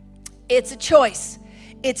 It's a choice.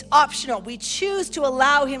 It's optional. We choose to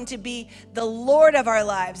allow him to be the Lord of our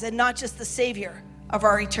lives and not just the Savior of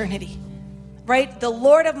our eternity. Right? The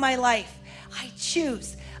Lord of my life. I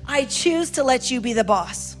choose to let you be the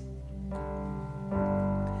boss.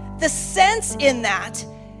 The sense in that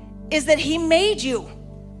is that he made you.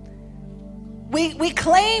 We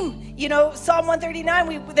claim, Psalm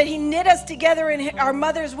 139, that he knit us together in our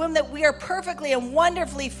mother's womb, that we are perfectly and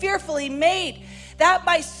wonderfully, fearfully made. That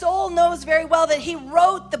my soul knows very well, that he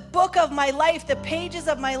wrote the book of my life, the pages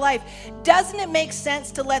of my life. Doesn't it make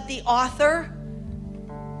sense to let the author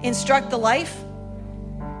instruct the life?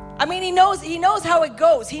 I mean, he knows how it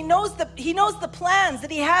goes. He knows the plans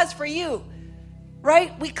that he has for you.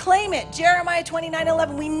 Right? We claim it. Jeremiah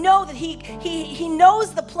 29:11. We know that he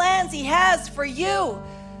knows the plans he has for you.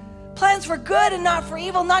 Plans for good and not for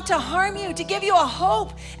evil, not to harm you, to give you a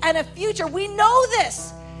hope and a future. We know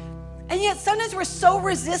this. And yet sometimes we're so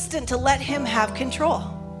resistant to let him have control.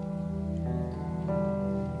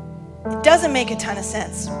 It doesn't make a ton of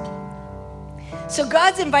sense. So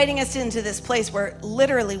God's inviting us into this place where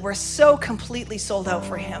literally we're so completely sold out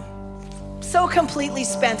for him. So completely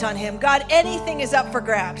spent on him. God, anything is up for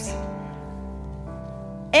grabs.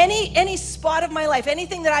 Any spot of my life,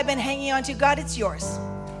 anything that I've been hanging on to, God, it's yours.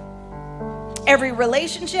 Every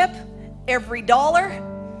relationship, every dollar,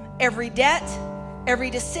 every debt, every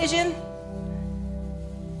decision,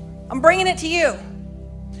 I'm bringing it to you.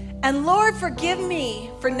 And Lord, forgive me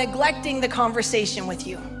for neglecting the conversation with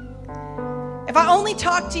you. If I only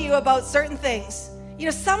talk to you about certain things,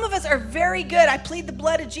 some of us are very good. I plead the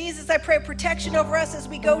blood of Jesus. I pray protection over us as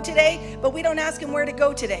we go today, but we don't ask him where to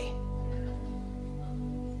go today.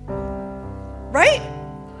 Right?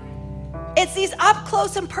 It's these up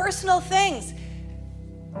close and personal things.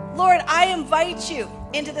 Lord, I invite you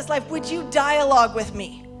into this life. Would you dialogue with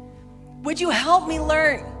me? Would you help me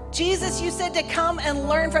learn? Jesus, you said to come and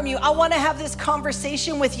learn from you. I want to have this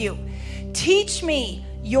conversation with you. Teach me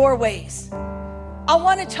your ways. I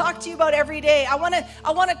want to talk to you about every day. I want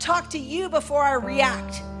to talk to you before I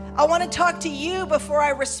react. I want to talk to you before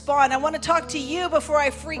I respond. I want to talk to you before I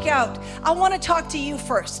freak out. I want to talk to you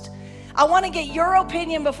first. I want to get your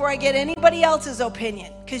opinion before I get anybody else's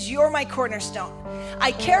opinion, because you're my cornerstone.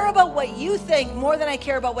 I care about what you think more than I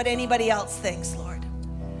care about what anybody else thinks, Lord.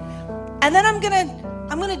 And then I'm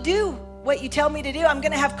going to do what you tell me to do. I'm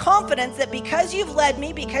going to have confidence that because you've led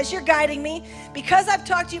me, because you're guiding me, because I've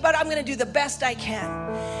talked to you about it, I'm going to do the best I can.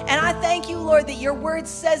 And I thank you, Lord, that your word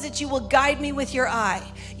says that you will guide me with your eye.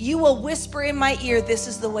 You will whisper in my ear, this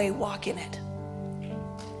is the way, walk in it.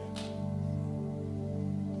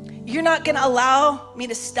 You're not going to allow me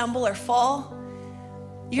to stumble or fall.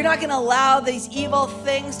 You're not going to allow these evil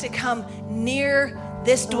things to come near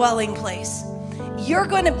this dwelling place. You're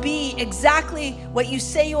going to be exactly what you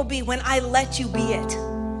say you'll be when I let you be it.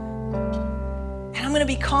 And I'm going to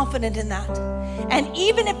be confident in that. And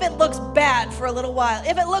even if it looks bad for a little while,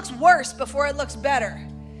 if it looks worse before it looks better,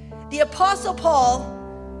 the Apostle Paul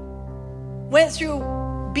went through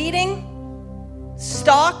beating,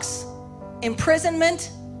 stocks,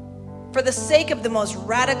 imprisonment for the sake of the most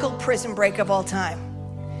radical prison break of all time.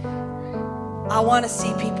 I want to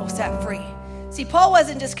see people set free. See, Paul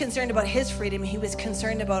wasn't just concerned about his freedom, he was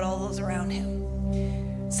concerned about all those around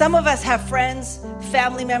him. Some of us have friends,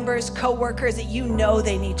 family members, co-workers that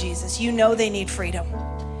they need Jesus. They need freedom.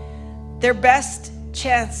 Their best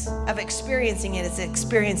chance of experiencing it is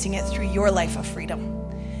experiencing it through your life of freedom,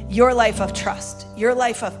 your life of trust, your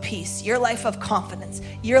life of peace, your life of confidence,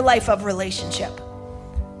 your life of relationship.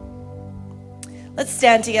 Let's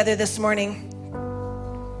stand together this morning.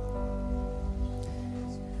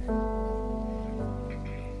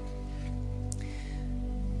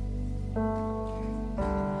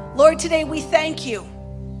 Lord, today we thank you.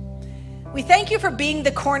 We thank you for being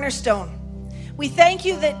the cornerstone. We thank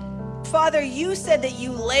you that, Father, you said that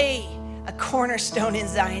you lay a cornerstone in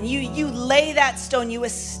Zion. You lay that stone, you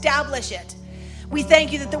establish it. We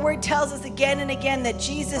thank you that the word tells us again and again that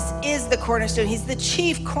Jesus is the cornerstone. He's the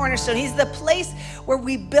chief cornerstone. He's the place where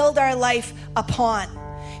we build our life upon.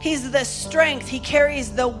 He's the strength. He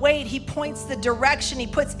carries the weight. He points the direction. He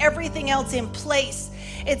puts everything else in place.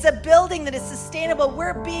 It's a building that is sustainable.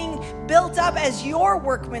 We're being built up as your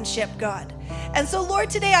workmanship, God. And so, Lord,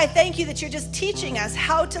 today I thank you that you're just teaching us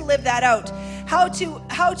how to live that out, how to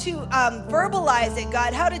verbalize it,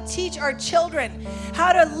 God, how to teach our children,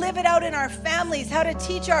 how to live it out in our families, how to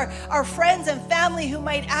teach our friends and family who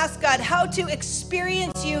might ask, God, how to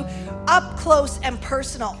experience you up close and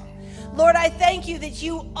personal. Lord, I thank you that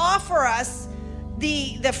you offer us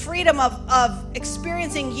the freedom of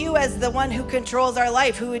experiencing you as the one who controls our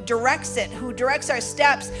life, who directs it, who directs our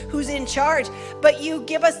steps, who's in charge. But you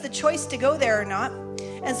give us the choice to go there or not.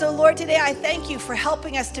 And so, Lord, today I thank you for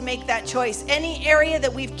helping us to make that choice. Any area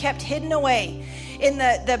that we've kept hidden away in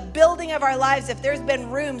the building of our lives, if there's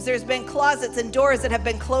been rooms, there's been closets and doors that have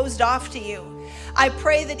been closed off to you, I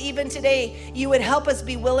pray that even today you would help us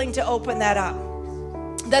be willing to open that up.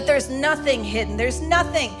 That there's nothing hidden. There's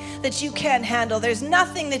nothing that you can't handle. There's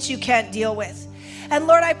nothing that you can't deal with. And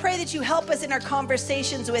Lord, I pray that you help us in our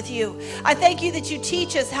conversations with you. I thank you that you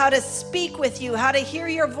teach us how to speak with you, how to hear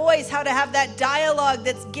your voice, how to have that dialogue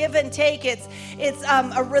that's give and take. It's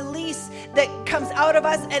a release that comes out of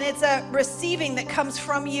us, and it's a receiving that comes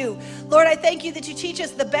from you. Lord, I thank you that you teach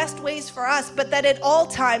us the best ways for us, but that at all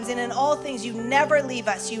times and in all things, you never leave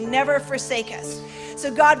us. You never forsake us. So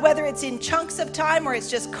God, whether it's in chunks of time or it's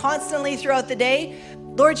just constantly throughout the day,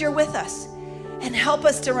 Lord, you're with us. And help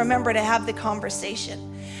us to remember to have the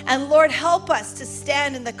conversation. And Lord, help us to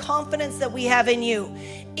stand in the confidence that we have in you.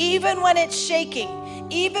 Even when it's shaking,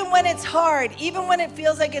 even when it's hard, even when it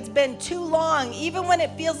feels like it's been too long, even when it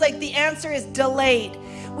feels like the answer is delayed,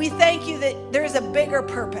 we thank you that there's a bigger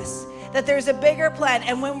purpose, that there's a bigger plan.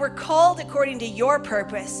 And when we're called according to your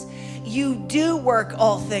purpose, you do work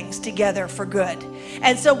all things together for good.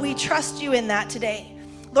 And so we trust you in that today.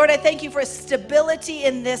 Lord, I thank you for stability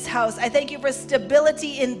in this house. I thank you for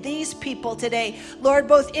stability in these people today. Lord,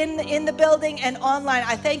 both in the building and online,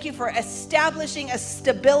 I thank you for establishing a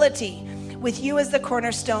stability with you as the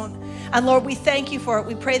cornerstone. And Lord, we thank you for it.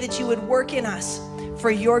 We pray that you would work in us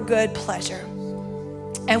for your good pleasure.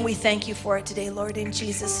 And we thank you for it today, Lord, in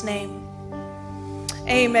Jesus' name.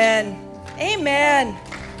 Amen. Amen.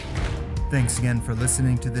 Thanks again for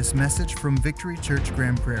listening to this message from Victory Church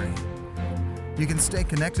Grand Prairie. You can stay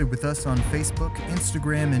connected with us on Facebook,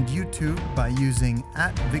 Instagram, and YouTube by using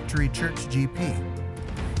 @VictoryChurchGP.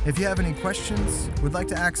 If you have any questions, would like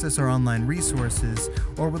to access our online resources,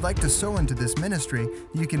 or would like to sow into this ministry,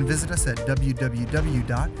 you can visit us at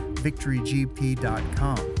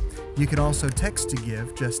www.victorygp.com. You can also text to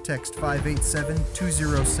give. Just text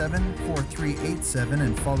 587-207-4387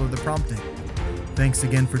 and follow the prompting. Thanks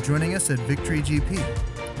again for joining us at Victory GP.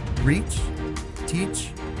 Reach,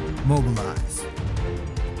 teach, mobilize.